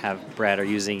that have bread are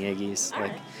using Iggy's.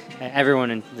 Like everyone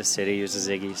in the city uses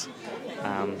Iggy's,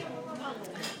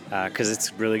 because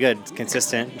it's really good, it's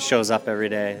consistent, it shows up every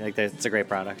day. Like it's a great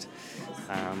product.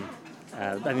 I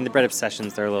mean, the Bread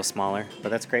Obsessions, they're a little smaller, but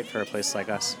that's great for a place like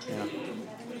us.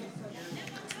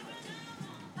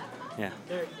 Yeah.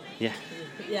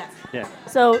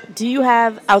 So, do you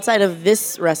have, outside of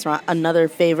this restaurant, another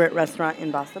favorite restaurant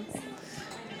in Boston?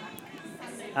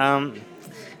 I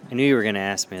knew you were going to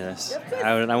ask me this.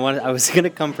 I was going to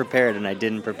come prepared, and I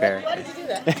didn't prepare. Why did you do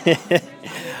that?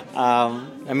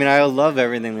 I mean, I love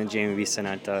everything that Jamie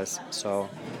Bissonette does. So,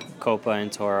 Copa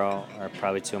and Toro are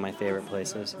probably two of my favorite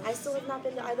places. I still have not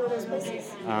been to either of those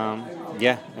places.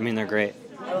 Yeah, I mean, they're great.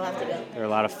 I will have to go. They're a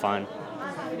lot of fun.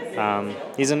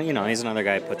 He's another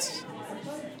guy who puts.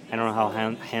 I don't know how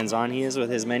hands-on he is with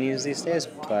his menus these days,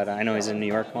 but I know he's in New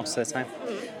York most of the time.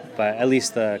 But at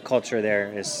least the culture there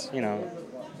is,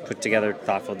 put together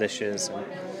thoughtful dishes.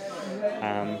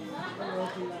 And,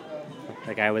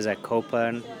 like I was at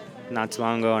Copa not too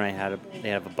long ago, and they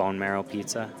have a bone marrow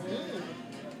pizza.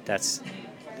 That's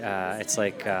it's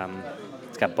like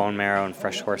it's got bone marrow and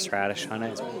fresh horseradish on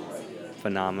it. It's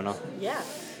phenomenal. Yeah.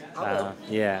 I'll go.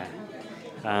 Yeah.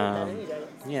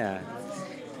 Yeah.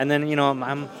 And then,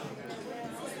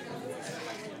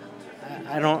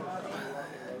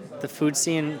 the food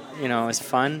scene, is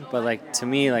fun, but like to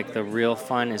me, like the real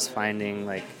fun is finding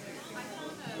like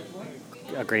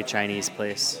a great Chinese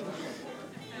place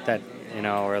that,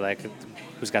 or like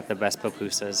who's got the best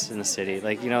pupusas in the city.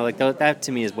 Like, that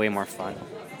to me is way more fun.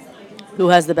 Who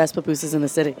has the best pupusas in the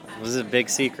city? This is a big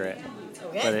secret,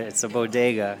 but it's a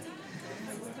bodega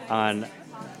on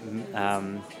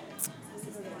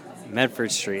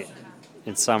Medford Street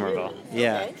in Somerville.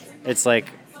 Yeah. Okay. It's like,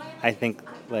 I think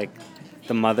like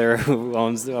the mother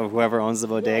whoever owns the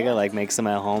bodega like makes them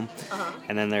at home,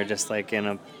 and then they're just like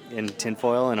in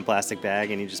tinfoil in a plastic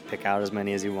bag, and you just pick out as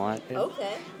many as you want.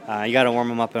 Okay. You got to warm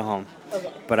them up at home.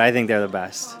 Okay. But I think they're the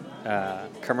best.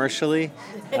 Commercially,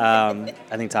 I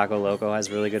think Taco Loco has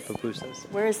really good pupusas.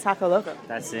 Where is Taco Loco?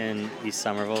 That's in East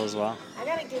Somerville as well. I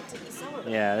gotta get to East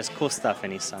Somerville. Yeah, there's cool stuff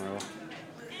in East Somerville.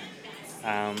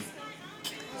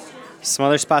 Some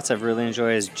other spots I've really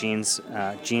enjoyed is Jean's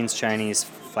Chinese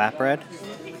Flatbread,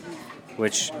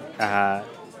 which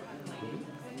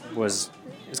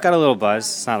it's got a little buzz.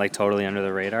 It's not like totally under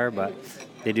the radar, but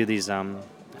they do these. I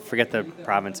forget the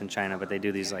province in China, but they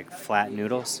do these like flat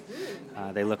noodles.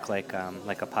 They look like a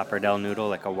pappardelle noodle,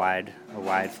 like a wide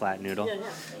flat noodle,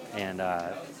 and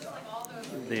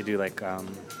they do like a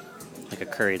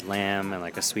curried lamb and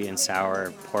like a sweet and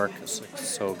sour pork. It's like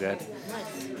so good.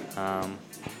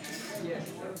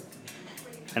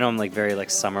 I know I'm like very like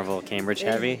Somerville, Cambridge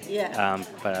heavy,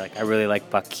 but like I really like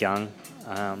Bak Kyung.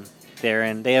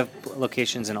 They have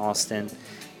locations in Alston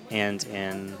and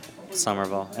in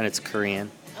Somerville, and it's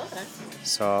Korean. Okay.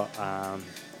 So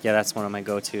that's one of my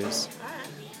go-tos.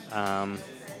 I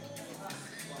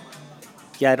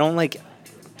don't like.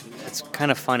 It's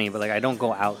kind of funny, but like I don't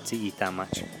go out to eat that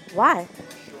much. Why?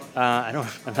 I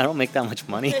don't make that much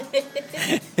money.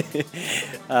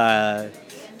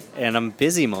 And I'm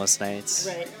busy most nights.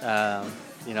 Right.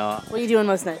 What are you doing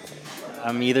most nights?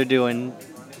 I'm either doing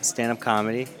stand-up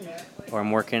comedy, or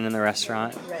I'm working in the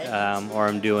restaurant, or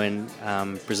I'm doing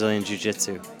Brazilian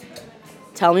Jiu-Jitsu.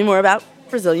 Tell me more about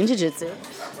Brazilian Jiu-Jitsu.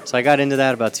 So I got into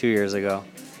that about 2 years ago.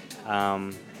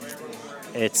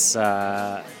 It's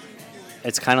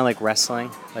kind of like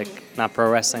wrestling, like not pro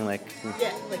wrestling, like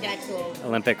actual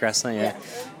Olympic wrestling,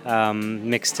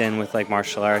 mixed in with like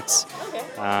martial arts. Okay.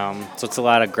 So it's a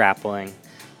lot of grappling,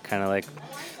 kind of like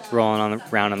rolling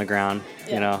around on the ground,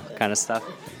 kind of stuff.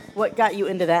 What got you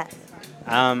into that?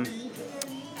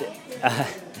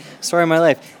 Story of my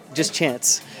life, just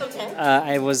chance. Okay.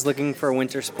 I was looking for a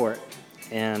winter sport,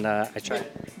 and I tried.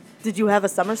 Did you have a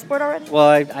summer sport already? Well,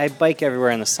 I bike everywhere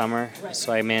in the summer,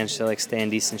 so I managed to like stay in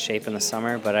decent shape in the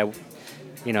summer. But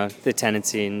the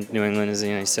tendency in New England is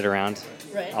you sit around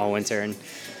all winter and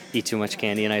eat too much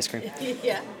candy and ice cream.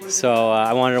 Yeah. So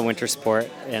I wanted a winter sport,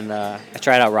 and I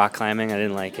tried out rock climbing. I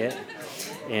didn't like it.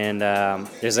 And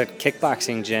there's a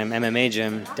kickboxing gym, MMA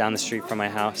gym down the street from my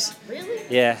house. Really?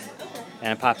 Yeah.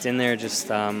 And I popped in there just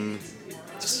to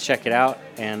check it out.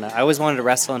 And I always wanted to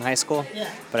wrestle in high school,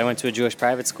 but I went to a Jewish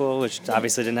private school, which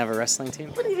obviously didn't have a wrestling team.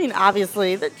 What do you mean,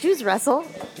 obviously? The Jews wrestle.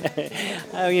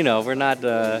 We're not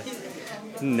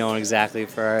known exactly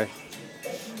for our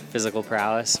physical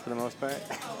prowess for the most part.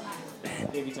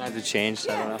 Maybe times have changed,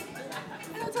 I don't know.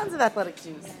 I know tons of athletic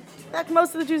Jews. In fact,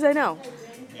 most of the Jews I know.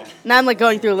 Now I'm like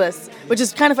going through a list, which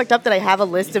is kind of fucked up that I have a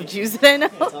list of Jews that I know.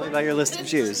 Tell me about your list of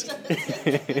Jews. List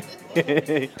of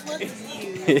Jews.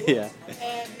 Yeah.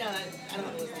 No, I don't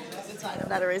have a list of Jews. It's fine. I'm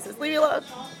not a racist. Leave me alone.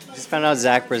 Just found out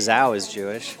Zach Brazow is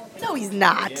Jewish. No, he's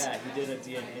not. Yeah, he did a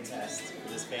DNA test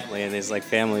with his family, and his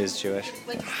family is Jewish.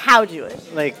 Like how Jewish?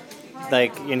 Like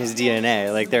in his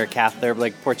DNA, like they're Catholic, they're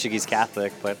like Portuguese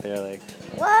Catholic, but they're like.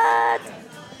 What?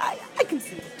 I can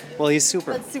see it. Well, he's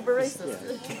super. That's super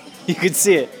racist. Yeah. You could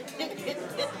see it.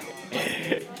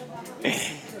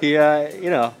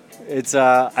 It's.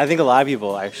 I think a lot of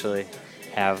people actually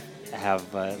have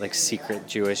like secret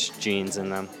Jewish genes in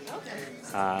them.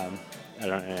 I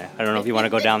don't know if you want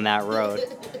to go down that road.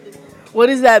 What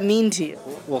does that mean to you?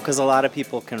 Well, because a lot of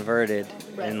people converted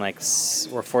and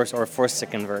were forced to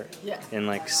convert in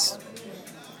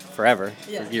forever,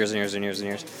 for years and years and years and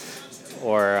years,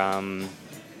 or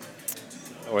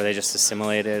they just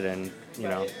assimilated and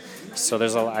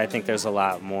So I think there's a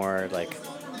lot more like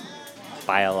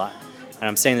and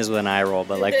I'm saying this with an eye roll,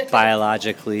 but like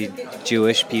biologically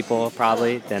Jewish people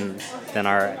probably than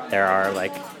there are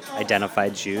like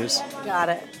identified Jews. Got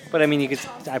it. But I mean,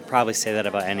 I'd probably say that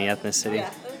about any ethnicity. Yeah.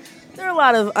 There are a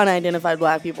lot of unidentified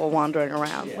black people wandering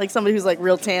around. Yeah. Like somebody who's like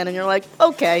real tan, and you're like,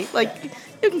 okay, like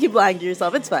you can keep lying to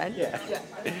yourself. It's fine. Yeah.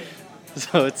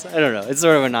 So I don't know. It's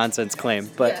sort of a nonsense claim,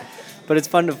 but it's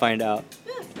fun to find out.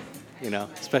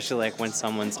 Especially like when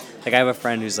someone's like, I have a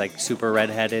friend who's like super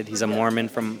redheaded. He's a Mormon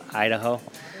from Idaho,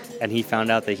 and he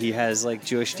found out that he has like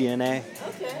Jewish DNA.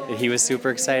 Okay. And he was super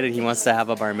excited. He wants to have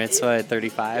a bar mitzvah at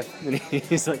 35, and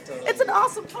he's like, it's an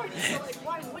awesome party. So like,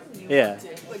 why wouldn't you? Yeah.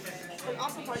 Like an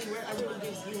awesome party where everyone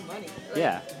gives you money. Like,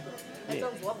 yeah. That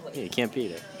sounds lovely. Yeah, you can't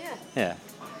beat it. Yeah. Yeah.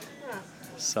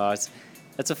 So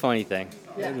that's a funny thing.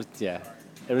 Yeah.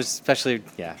 It was especially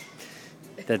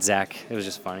that Zach. It was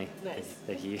just funny. Nice.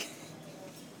 That he.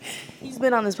 He's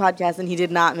been on this podcast and he did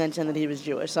not mention that he was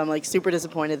Jewish, so I'm like super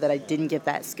disappointed that I didn't get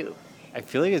that scoop. I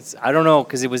feel like I don't know,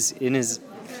 because it was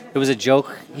a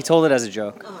joke. He told it as a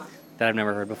joke that I've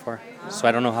never heard before. So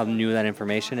I don't know how new that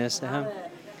information is to him.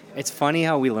 It's funny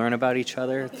how we learn about each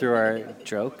other through our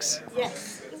jokes.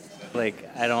 Yes. Like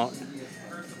I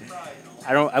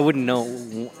wouldn't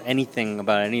know anything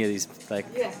about any of these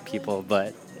people,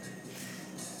 but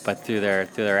through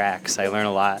their acts, I learn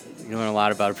a lot. you learn a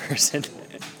lot about a person.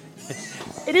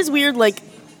 It is weird, like,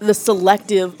 the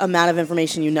selective amount of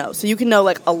information you know. So you can know,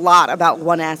 like, a lot about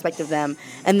one aspect of them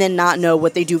and then not know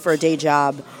what they do for a day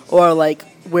job or, like,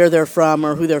 where they're from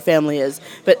or who their family is.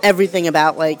 But everything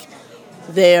about, like,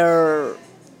 their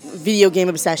video game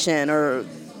obsession or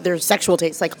their sexual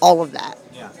taste, like, all of that.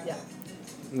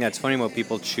 Yeah, it's funny what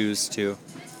people choose to.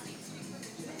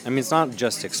 I mean, it's not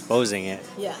just exposing it.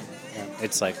 Yeah.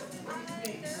 It's like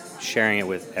sharing it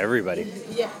with everybody,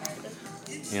 Yeah.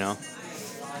 you know?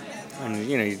 And,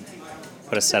 you know, you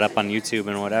put a setup on YouTube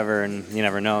and whatever, and you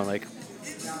never know, like,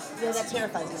 Yeah, that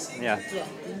terrifies me. yeah. Yeah.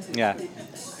 Yeah.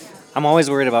 I'm always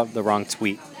worried about the wrong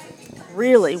tweet,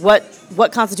 Really?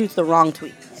 What constitutes the wrong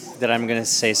tweet? that I'm going to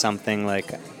say something,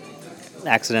 like,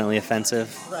 accidentally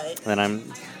offensive. Right. Then I'm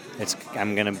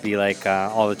going to be like,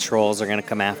 all the trolls are going to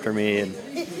come after me, and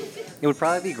it would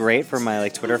probably be great for my,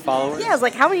 like, Twitter followers. Yeah, it's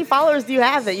like, how many followers do you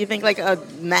have that you think, like, a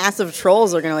massive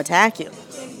trolls are going to attack you?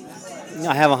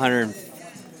 I have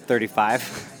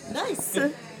 135. Nice.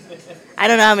 I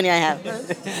don't know how many I have.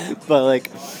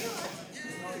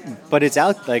 but it's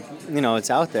out, like, you know,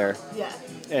 it's out there, Yeah.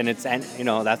 and you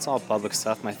know, that's all public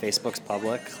stuff. My Facebook's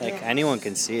public, like, Yeah. anyone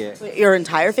can see it. Your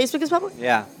entire Facebook is public?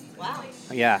 Yeah. Wow.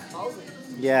 Yeah.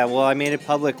 Well, I made it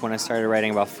public when I started writing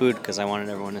about food because I wanted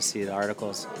everyone to see the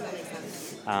articles.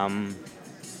 But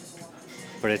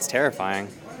it's terrifying,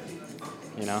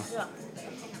 you know. Yeah.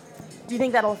 Do you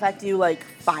think that'll affect you, like,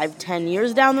 5-10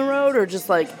 years down the road, or just,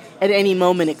 like, at any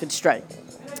moment it could strike?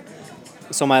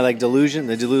 So my, like, the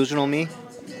delusional me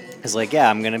is like, yeah,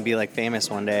 I'm gonna be, like, famous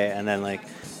one day, and then, like,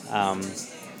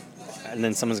 and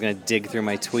then someone's gonna dig through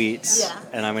my tweets, Yeah.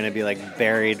 and I'm gonna be, like,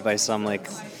 buried by some, like,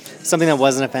 something that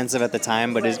wasn't offensive at the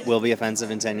time, but will be offensive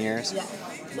in 10 years. Yeah.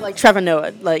 So, like Trevor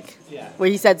Noah, like, Yeah. where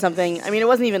he said something. I mean, it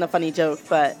wasn't even a funny joke,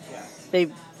 but they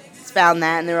found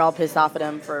that and they were all pissed off at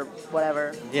him for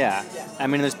whatever. Yeah. I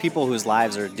mean, there's people whose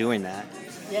lives are doing that,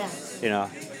 Yeah. you know.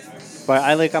 But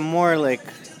I'm more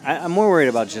worried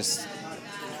about just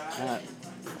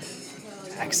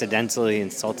accidentally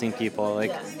insulting people.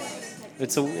 Like,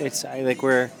 it's a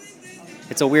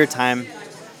weird time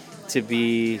to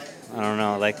be. I don't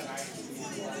know. Like,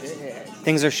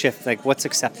 things are shift. Like, what's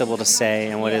acceptable to say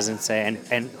and what isn't say,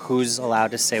 and who's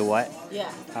allowed to say what. Yeah.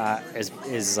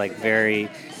 Is like very,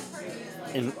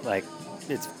 like,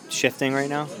 it's shifting right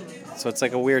now. So it's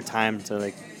like a weird time to,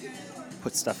 like,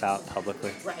 put stuff out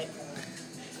publicly. Right.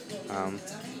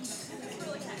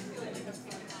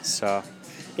 So,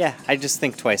 yeah, I just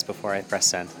think twice before I press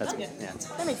send. That's Okay. yeah,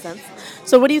 That makes sense.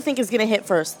 So what do you think is going to hit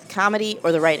first, comedy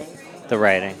or the writing? the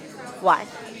writing, Why?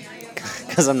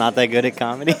 because I'm not that good at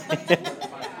comedy.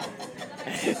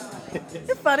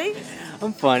 You're funny.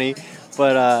 I'm funny,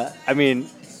 but I mean,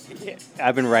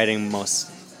 I've been writing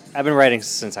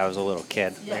since I was a little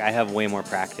kid. Yeah. Like, I have way more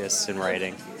practice in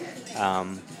writing.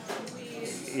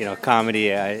 You know, comedy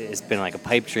has been like a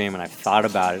pipe dream, and I've thought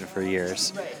about it for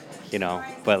years. Right. You know,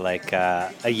 but like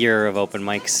a year of open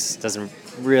mics doesn't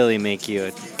really make you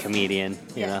a comedian.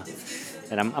 You know,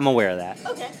 and I'm aware of that.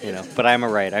 Okay. You know, but I'm a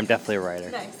writer. I'm definitely a writer.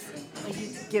 Nice. Like, you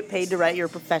get paid to write. You're a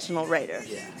professional writer.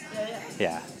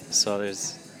 Yeah. So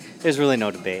there's really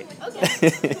no debate.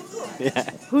 Okay. Yeah.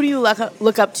 Who do you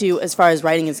look up to as far as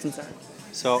writing is concerned?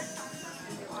 So,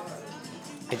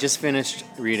 I just finished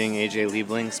reading A.J.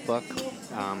 Liebling's book,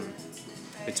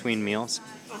 Between Meals.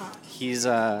 He was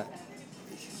a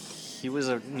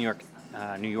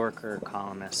New Yorker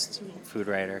columnist, food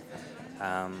writer,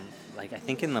 like, I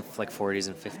think in the, like, 40s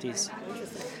and 50s,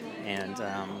 and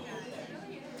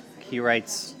he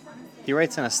writes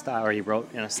in a style, or he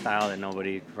wrote in a style that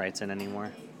nobody writes in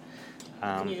anymore.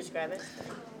 Can you describe it?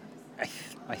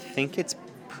 I think it's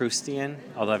Proustian,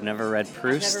 although I've never read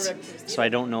Proust, I've never read Proust so I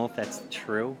don't know if that's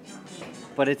true.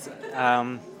 But it's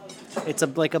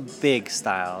like a big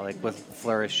style, like with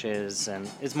flourishes, and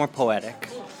it's more poetic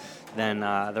than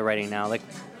the writing now. Like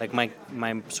my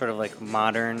sort of like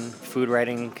modern food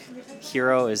writing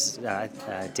hero is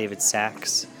David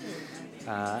Sachs,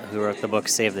 who wrote the book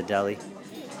Save the Deli.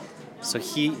 So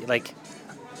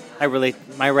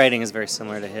my writing is very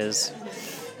similar to his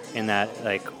in that,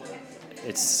 like,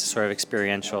 it's sort of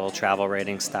experiential travel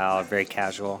writing style, very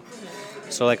casual.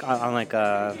 So, like, on like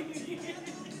a,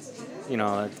 you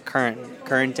know,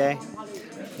 current day,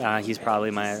 he's probably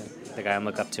the guy I'm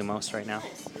looking up to most right now.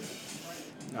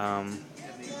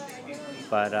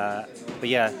 But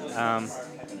yeah.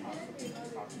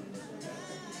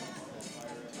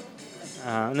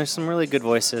 And there's some really good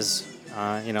voices,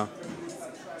 you know,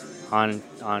 on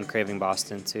Craving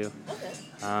Boston too.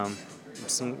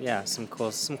 Some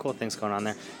cool things going on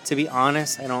there. To be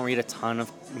honest, I don't read a ton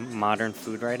of modern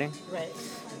food writing. Right.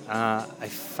 I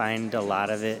find a lot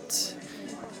of it,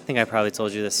 I think I probably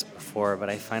told you this before, but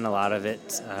I find a lot of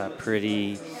it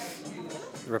pretty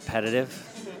repetitive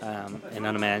and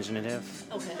unimaginative.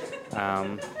 Okay.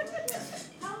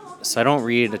 So I don't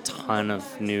read a ton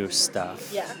of new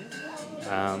stuff. Yeah.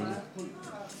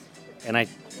 And I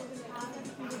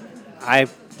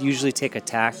usually take a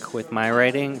tack with my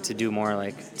writing to do more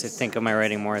to think of my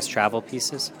writing more as travel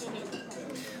pieces,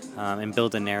 and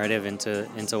build a narrative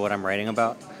into what I'm writing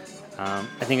about.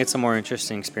 I think it's a more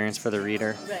interesting experience for the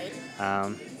reader. Right.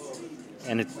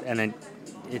 And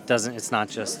it's not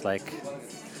just like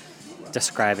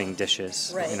describing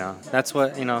dishes. Right. That's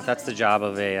that's the job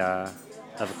of a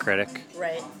critic.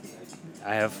 Right.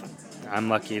 I'm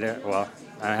lucky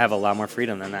I have a lot more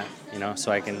freedom than that,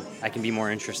 so I can be more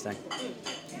interesting,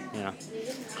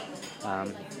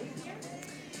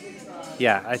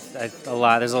 there's a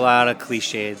lot of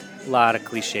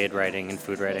cliched writing in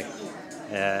food writing,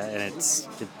 and it's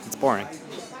boring,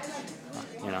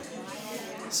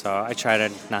 so I try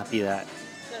to not be that.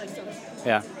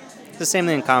 Yeah, it's the same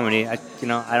thing in comedy. I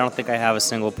don't think I have a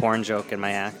single porn joke in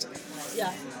my act.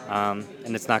 Yeah.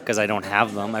 And it's not because I don't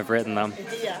have them. I've written them.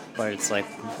 Yeah. But it's like,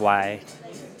 why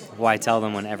tell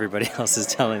them when everybody else is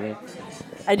telling it?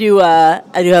 I do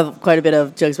have quite a bit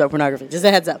of jokes about pornography. Just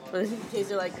a heads up. In case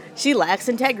you're like, she lacks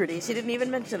integrity. She didn't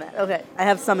even mention that. Okay, I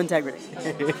have some integrity.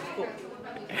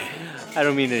 I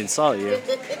don't mean to insult you.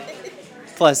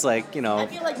 Plus, I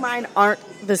feel like mine aren't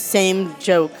the same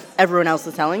joke everyone else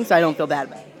is telling, so I don't feel bad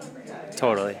about it.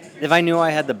 Totally. If I knew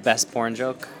I had the best porn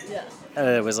joke, Yeah.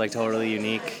 It was totally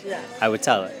unique, Yeah. I would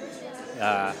tell it.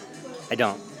 I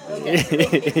don't.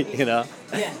 Okay.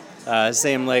 Yeah.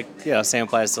 Same same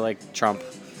applies to Trump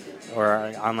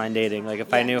or online dating.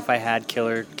 If I knew if I had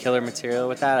killer material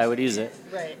with that, I would use it.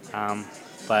 Right.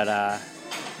 But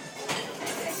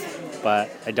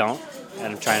I don't,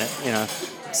 and I'm trying to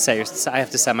I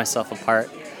have to set myself apart,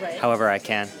 Right. however I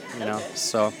can.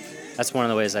 So that's one of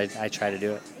the ways I try to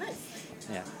do it. Nice.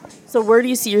 Yeah. So where do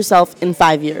you see yourself in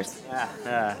 5 years?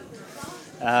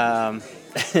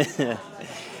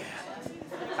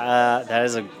 That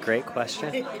is a great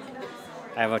question.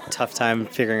 I have a tough time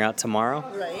figuring out tomorrow,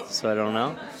 Right. so I don't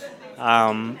know.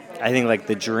 I think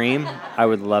the dream, I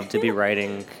would love to be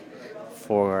writing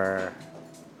for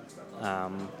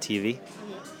TV,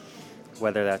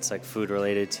 whether that's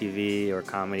food-related TV or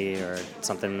comedy or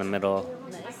something in the middle.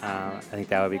 Nice. I think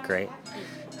that would be great.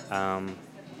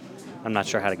 I'm not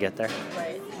sure how to get there,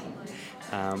 Right.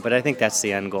 but I think that's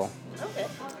the end goal. Okay.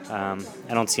 I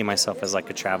don't see myself as a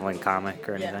traveling comic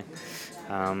or Yeah.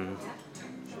 anything.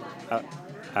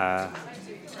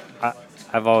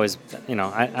 I've always,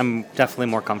 I'm definitely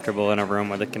more comfortable in a room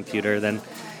with a computer than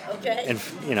Okay. in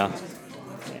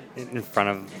front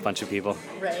of a bunch of people.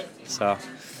 Right. So,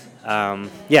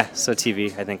 so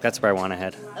TV, I think that's where I want to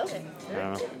head. Okay. I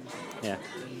don't know. Yeah.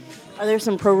 Are there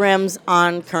some programs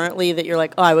on currently that you're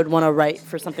like, oh, I would want to write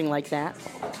for something like that?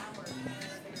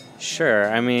 Sure.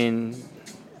 I mean,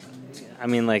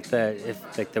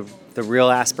 the real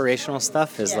aspirational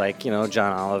stuff is Yeah.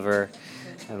 John Oliver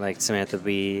and Samantha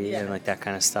Bee Yeah. and that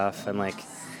kind of stuff, and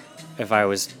if I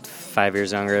was 5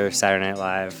 years younger, Saturday Night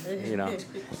Live,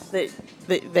 They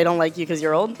don't like you because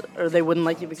you're old, or they wouldn't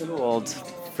like you because Too old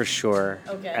for sure.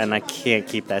 Okay. And I can't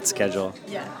keep that schedule.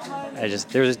 Yeah.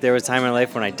 There was a time in my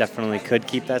life when I definitely could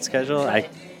keep that schedule. I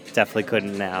definitely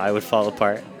couldn't now. I would fall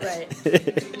apart. Right.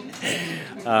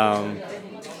 I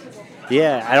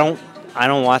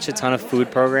don't watch a ton of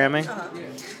food programming.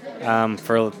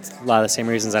 For a lot of the same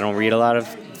reasons I don't read a lot of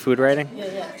food writing.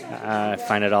 Yeah. I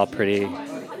find it all pretty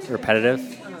repetitive.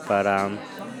 But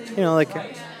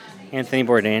Anthony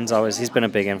Bourdain's he's been a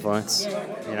big influence.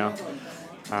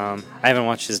 I haven't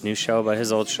watched his new show, but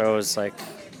his old show is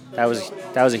that was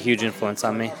a huge influence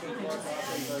on me.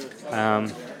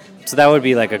 So that would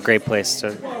be a great place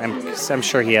to. I'm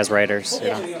sure he has writers.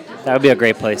 That would be a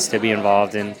great place to be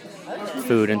involved in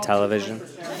food and television.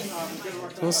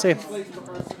 So we'll see.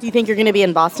 Do you think you're going to be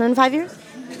in Boston in 5 years?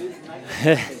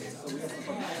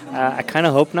 I kind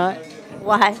of hope not.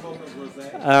 Why?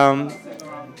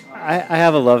 I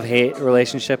have a love-hate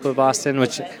relationship with Boston,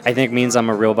 which I think means I'm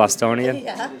a real Bostonian.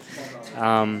 Yeah.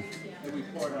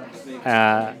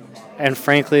 And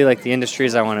frankly, the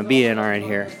industries I want to be in aren't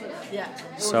here. Yeah.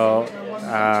 So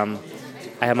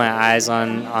I have my eyes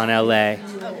on LA. Okay.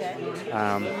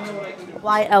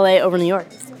 Why LA over New York?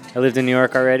 I lived in New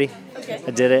York already. Okay.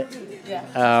 I did it. Yeah.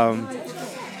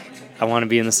 I want to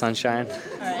be in the sunshine. All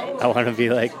right. I want to be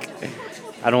I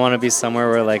don't want to be somewhere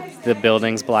where the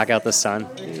buildings block out the sun.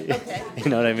 Okay. You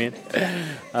know what I mean?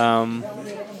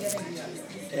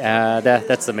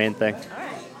 That's the main thing.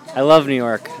 I love New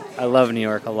York. I love New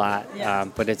York a lot, Yeah.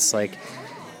 but it's like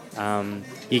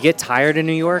you get tired in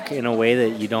New York in a way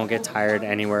that you don't get tired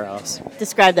anywhere else.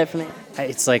 Describe that for me.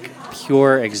 It's like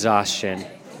pure exhaustion.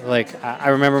 Like I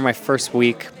remember my first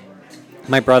week.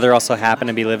 My brother also happened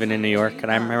to be living in New York,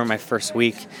 and I remember my first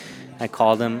week. I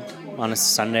called him on a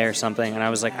Sunday or something, and I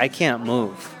was like, I can't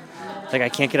move. Like I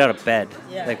can't get out of bed.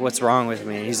 Yeah. Like what's wrong with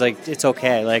me? He's like, it's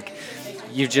okay. Like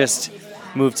you just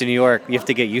moved to New York. You have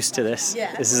to get used to this.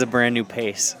 Yeah. This is a brand new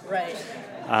pace. Right.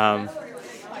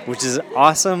 Which is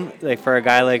awesome, like for a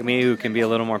guy like me who can be a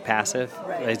little more passive.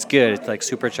 Right. It's good. It like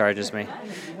supercharges me,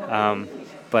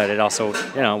 but it also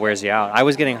wears you out. I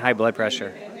was getting high blood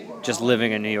pressure just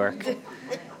living in New York,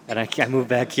 and I moved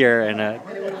back here and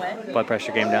blood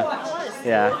pressure came down.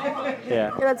 Yeah.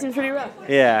 Yeah, that seems pretty rough.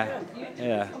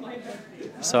 Yeah.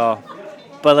 So,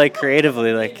 but like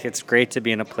creatively, like it's great to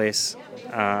be in a place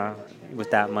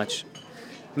with that much.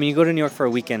 I mean, you go to New York for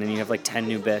a weekend and you have like 10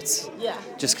 new bits. Yeah.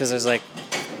 Just because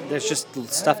there's just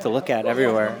stuff to look at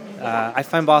everywhere. I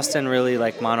find Boston really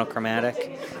like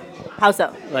monochromatic. How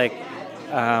so? Like,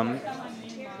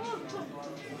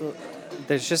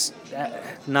 there's just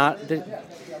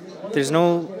there's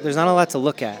not a lot to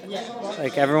look at. Yeah.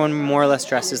 Like everyone more or less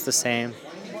dresses the same.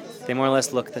 They more or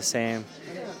less look the same.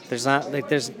 There's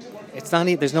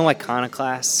no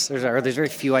iconoclasts. There's very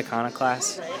few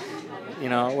iconoclasts.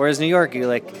 Whereas New York, you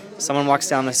like someone walks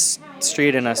down the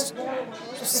street in a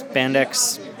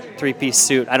spandex 3-piece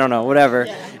suit, I don't know, whatever,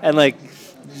 and like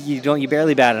you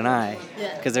barely bat an eye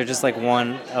because they're just like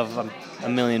one of a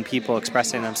million people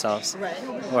expressing themselves. Right.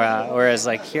 Whereas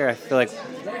like here, I feel like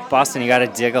Boston, you got to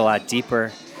dig a lot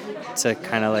deeper to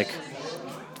kind of like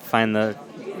find the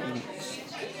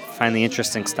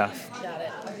interesting stuff.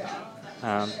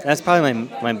 Got it. That's probably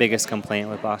my biggest complaint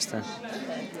with Boston.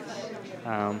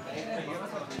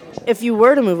 If you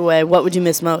were to move away, what would you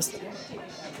miss most?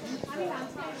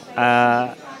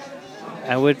 I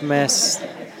would miss.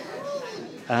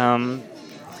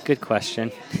 Good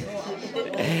question.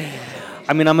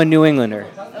 I mean, I'm a New Englander,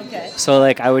 Okay. so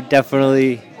like I would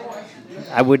definitely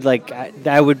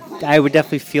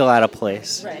feel out of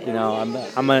place. Right.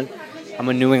 I'm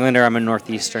a New Englander. I'm a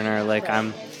Northeasterner. Like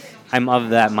I'm of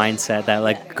that mindset, that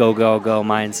like go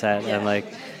mindset, and like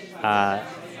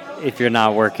if you're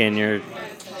not working, you're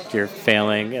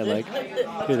failing, and like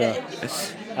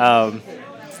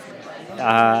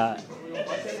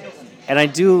and I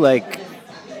do like.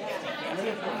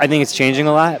 I think it's changing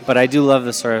a lot, but I do love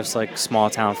the sort of like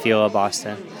small town feel of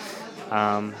Boston.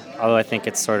 Although I think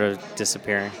it's sort of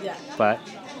disappearing. Yeah. But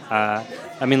I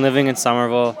mean, living in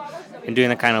Somerville and doing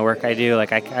the kind of work I do,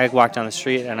 like I walk down the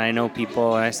street and I know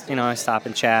people, and I stop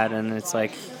and chat, and it's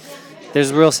like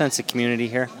there's a real sense of community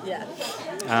here. Yeah.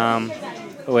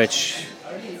 Which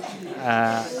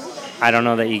I don't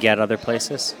know that you get other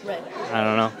places. Right. I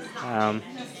don't know.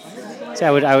 So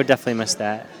I would definitely miss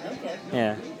that. Okay.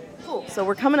 Yeah. Cool. So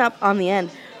we're coming up on the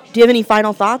end. Do you have any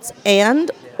final thoughts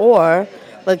or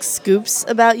like scoops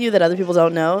about you that other people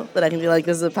don't know that I can be like,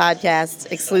 this is a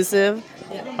podcast exclusive?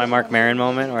 My Mark Maron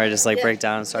moment where I just like break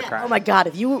down and start crying. Oh my God,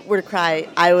 if you were to cry,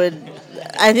 I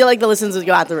feel like the listeners would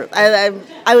go out the roof. I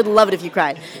would love it if you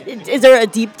cried. Is there a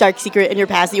deep, dark secret in your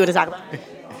past that you want to talk about?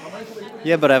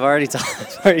 Yeah, but I've already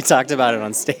talked about it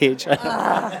on stage. So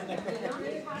I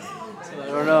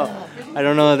don't know. I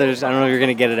don't know if you're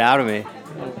gonna get it out of me.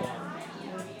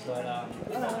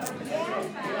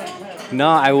 No,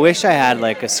 I wish I had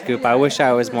like a scoop. I wish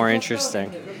I was more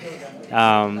interesting.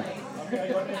 I'm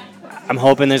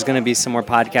hoping there's going to be some more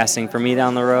podcasting for me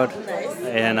down the road,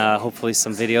 and hopefully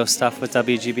some video stuff with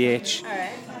WGBH. All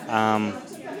right.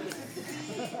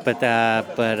 But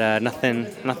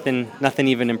nothing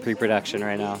even in pre-production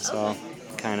right now. So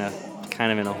kind of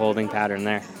in a holding pattern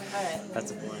there. All right.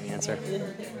 That's a boring answer.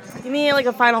 Give me like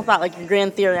a final thought, like your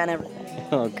grand theory on everything.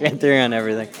 Oh, grand theory on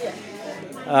everything.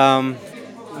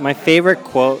 My favorite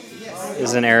quote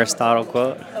is an Aristotle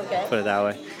quote. Okay. Put it that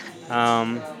way.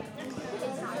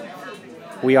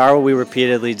 We are what we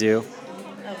repeatedly do.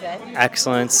 Okay.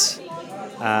 Excellence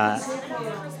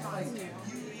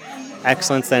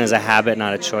then is a habit,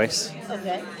 not a choice.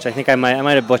 Okay. Which I think I might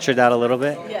have butchered that a little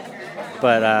bit. Yeah.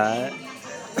 But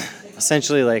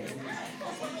essentially, like,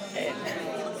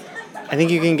 I think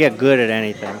you can get good at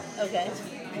anything. Okay.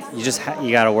 You just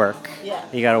you gotta work. Yeah.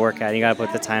 You gotta work at it. You gotta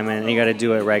put the time in. And you gotta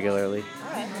do it regularly.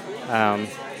 All right.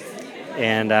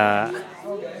 And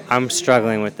I'm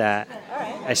struggling with that. All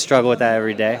right. I struggle with that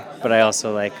every day, but I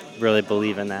also like really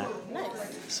believe in that.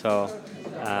 Nice. So,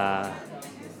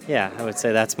 yeah, I would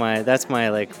say that's my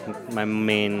like my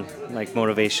main like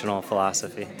motivational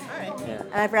philosophy. All right. Yeah.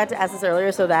 And I forgot to ask this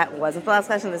earlier, so that wasn't the last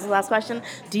question. This is the last question.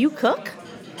 Do you cook?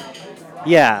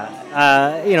 Yeah,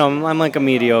 I'm like a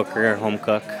mediocre home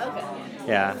cook. Okay.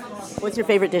 Yeah. What's your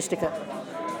favorite dish to cook?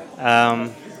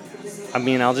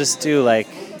 I'll just do I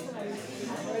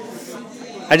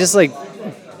just like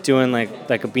doing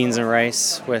like a beans and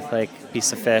rice with like a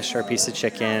piece of fish or a piece of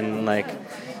chicken, like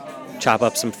chop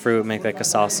up some fruit, make like a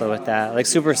salsa with that, like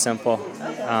super simple.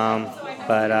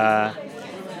 But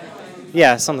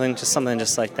yeah, something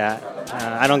just like that.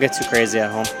 I don't get too crazy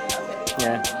at home.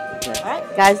 Yeah. All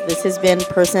right, guys, this has been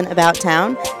Person About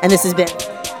Town, and this has been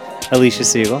Alicia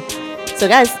Siegel. So,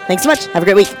 guys, thanks so much. Have a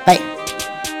great week. Bye.